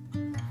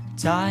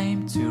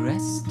 time to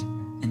rest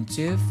and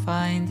to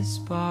find the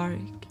spark,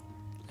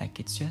 like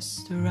it's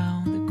just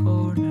around the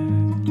corner.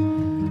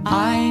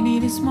 I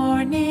need this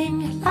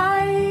morning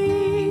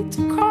light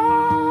to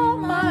call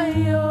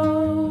my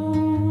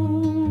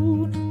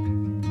own.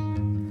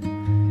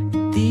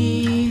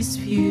 These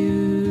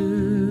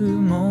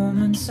few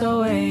moments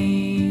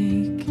away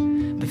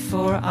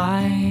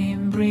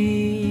I'm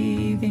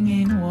breathing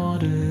in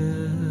water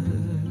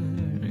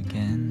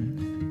again.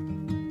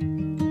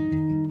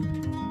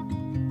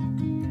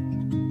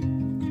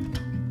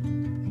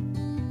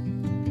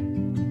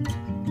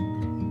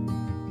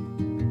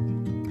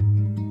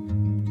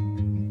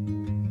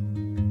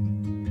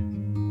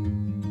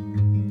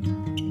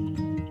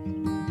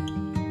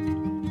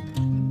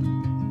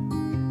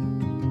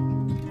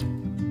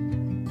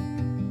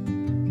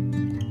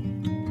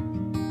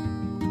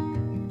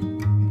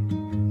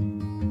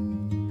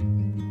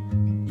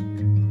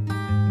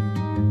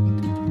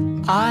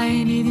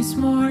 I need this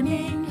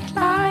morning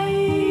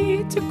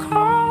light to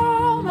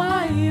call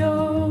my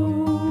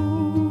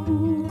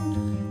own.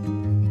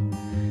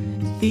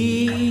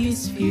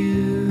 These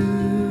few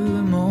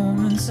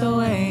moments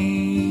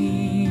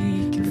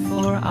awake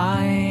before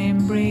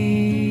I'm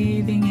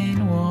breathing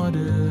in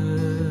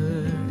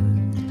water.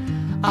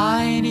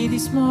 I need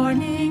this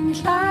morning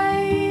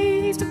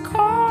light to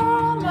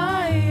call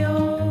my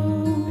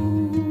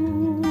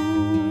own.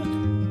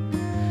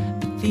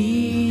 But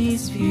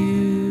these few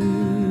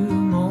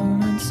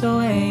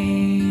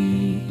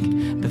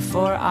awake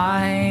before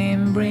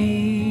I'm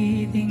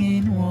breathing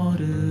in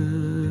water.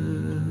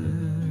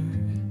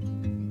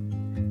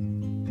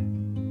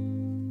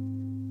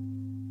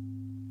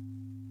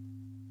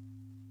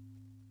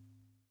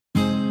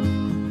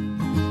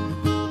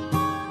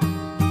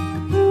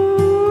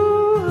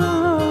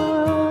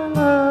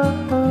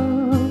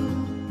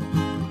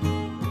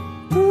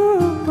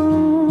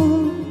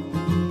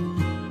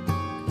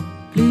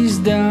 Please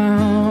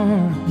don't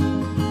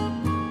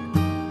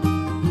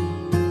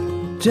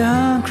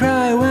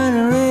cry when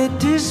I read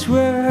these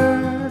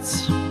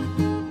words.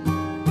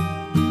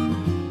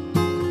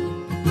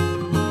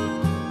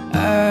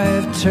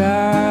 I've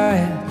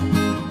tried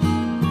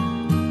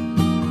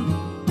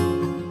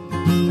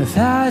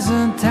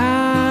 1,000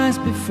 times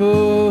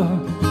before,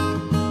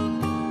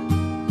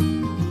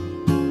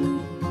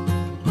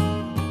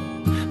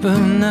 but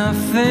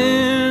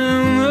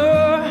nothing,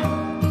 oh,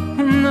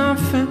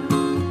 nothing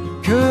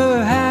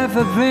could have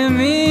bring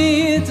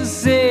me to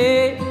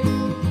say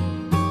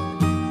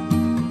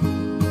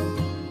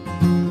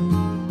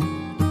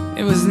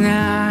it was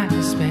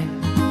nice, babe,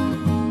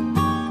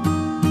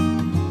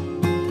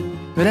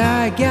 but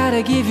I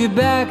gotta give you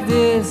back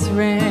this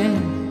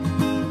ring.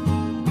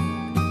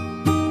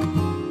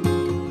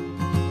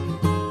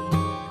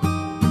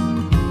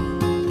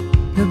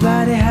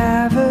 Nobody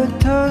ever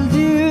told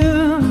you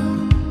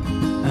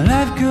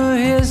life could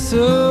hit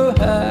so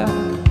high.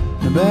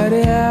 Nobody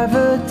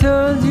ever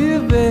told you,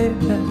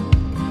 baby,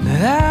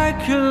 that I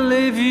could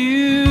leave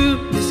you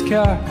the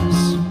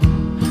scars.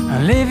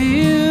 I'll leave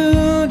you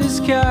the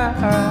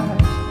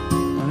scars.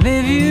 I'll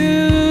leave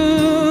you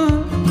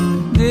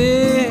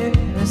the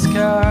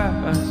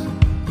scars.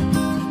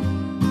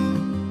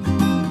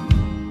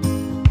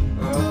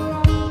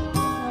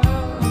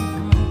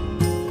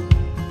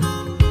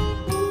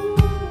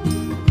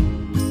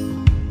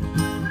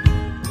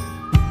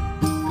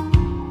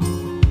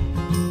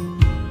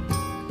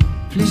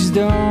 Please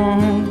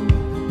don't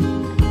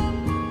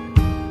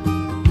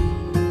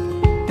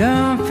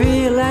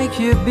feel like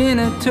you've been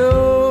a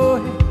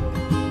toy.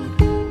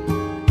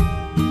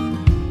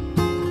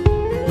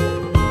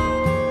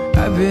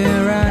 I've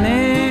been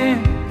running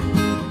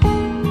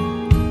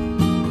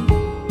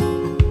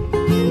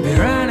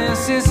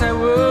since I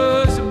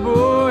was a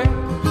boy.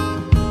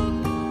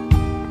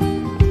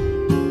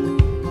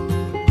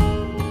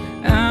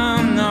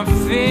 I'm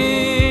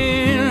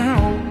nothing,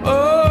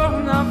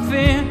 oh,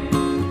 nothing.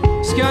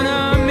 It's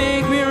gonna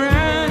make me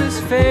run as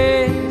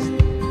fast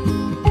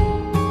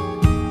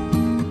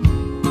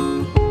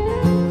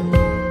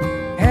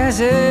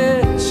as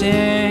a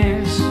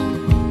chance.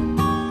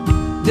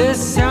 There's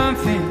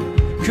something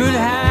could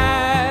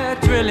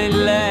have really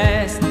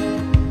last.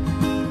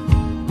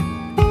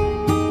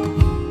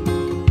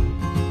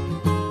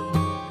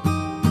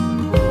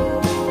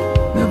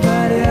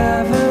 Nobody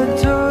ever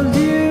told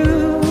you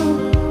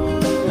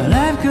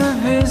life could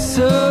be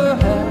so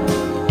hard.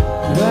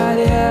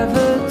 Nobody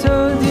ever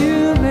told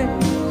you, babe,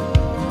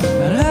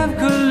 love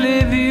could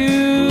leave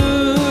you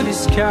the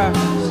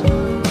scars.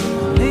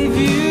 Leave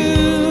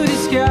you the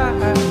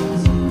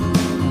scars.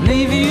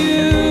 Leave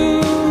you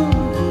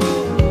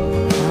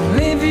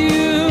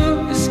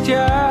the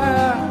scars.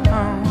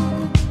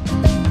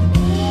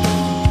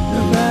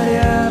 Nobody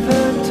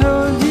ever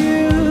told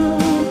you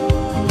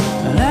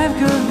life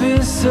could be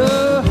so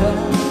hard.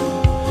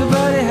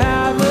 Nobody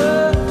ever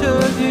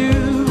told you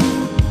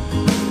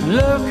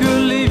love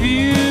could leave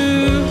you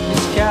the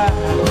scars.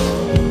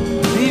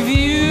 Leave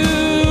you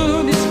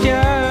the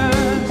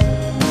scars.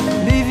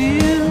 Leave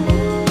you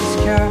the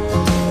scars.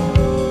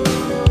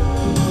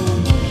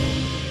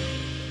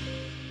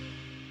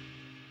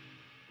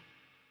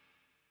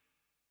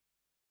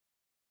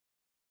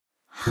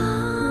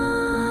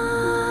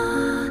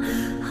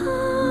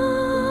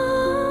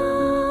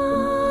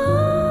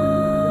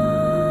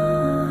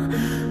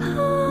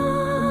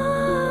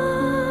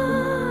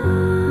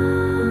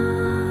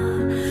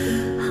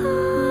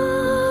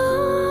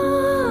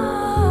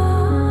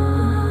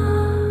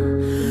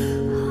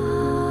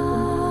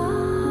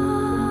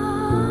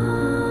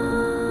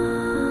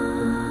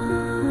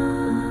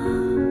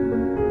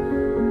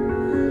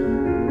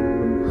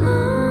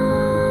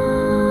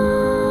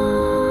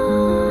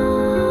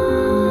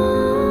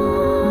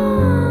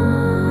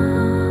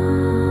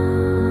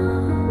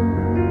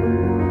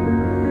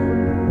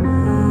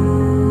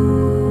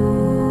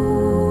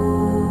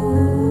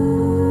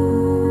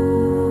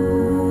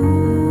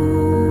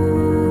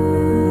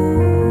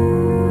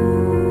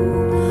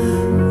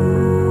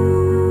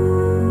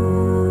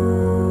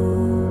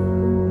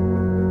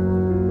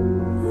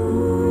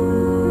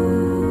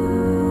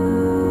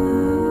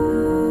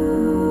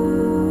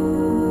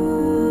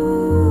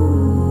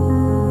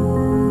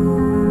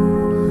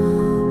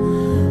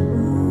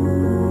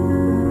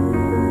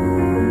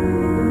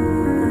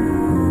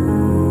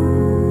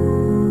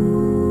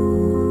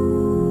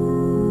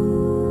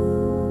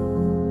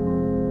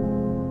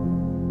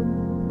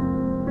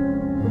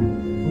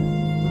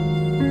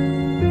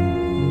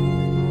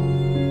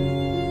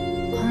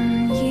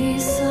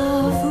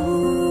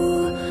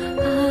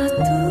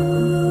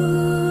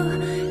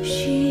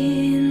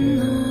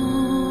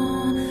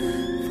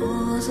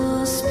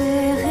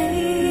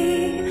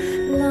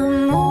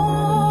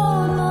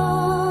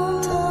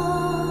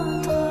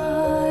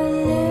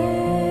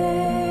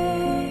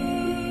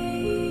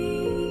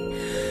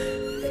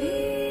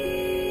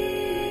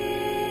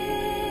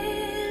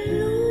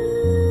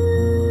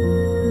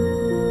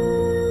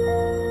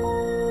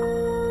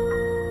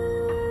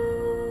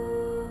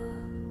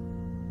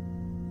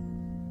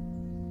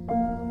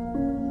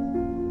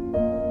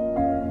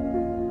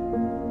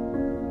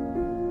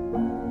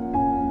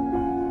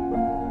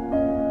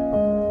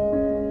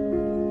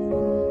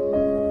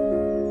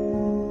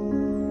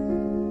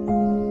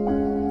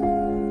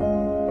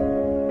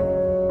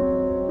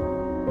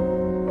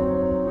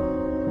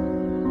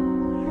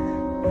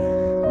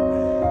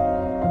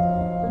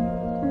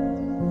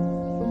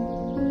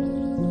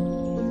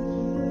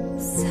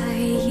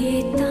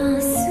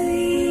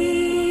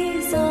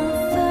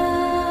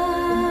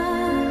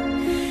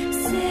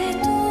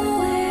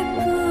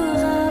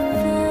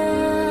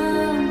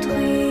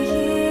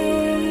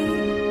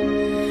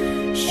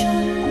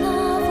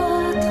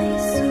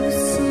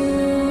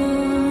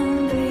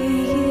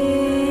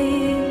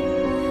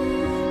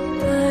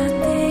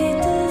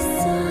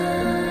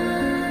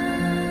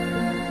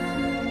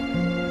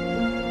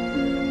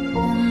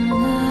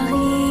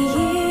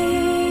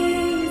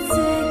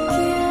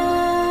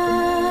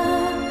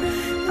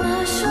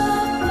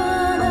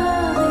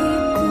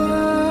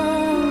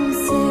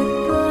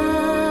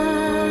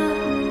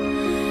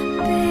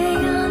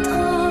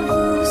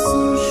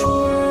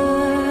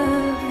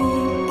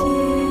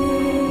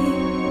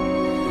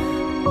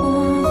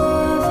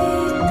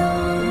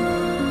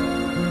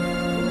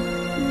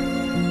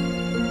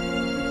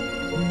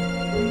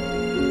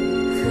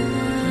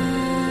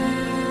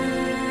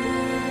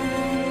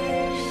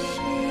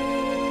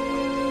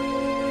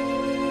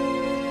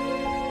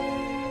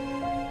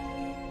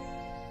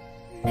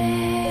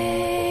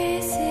 Mais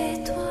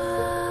c'est toi,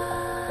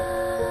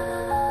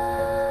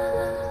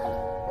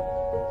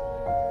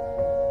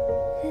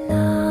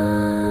 l'inquiéteur,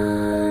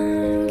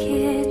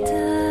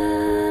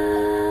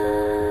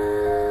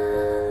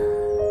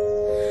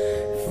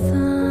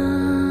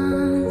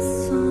 fin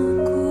sans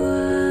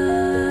quoi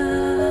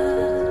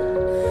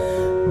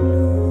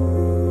nous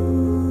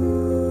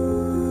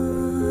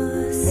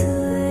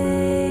serait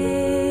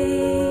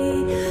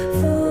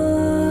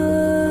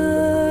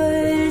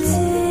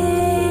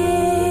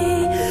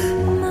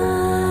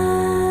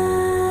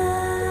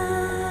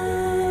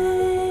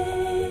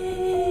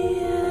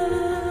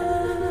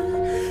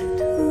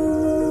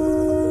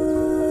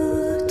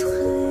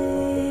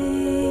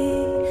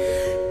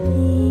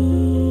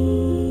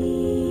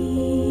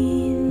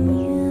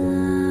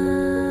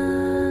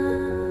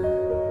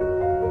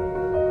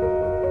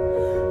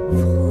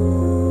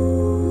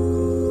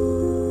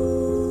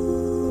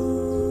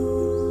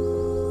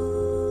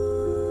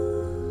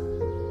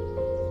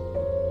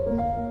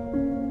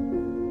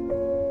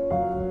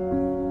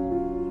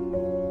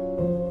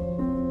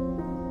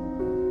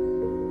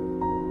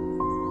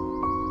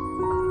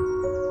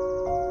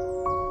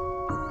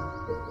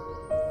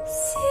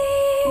Si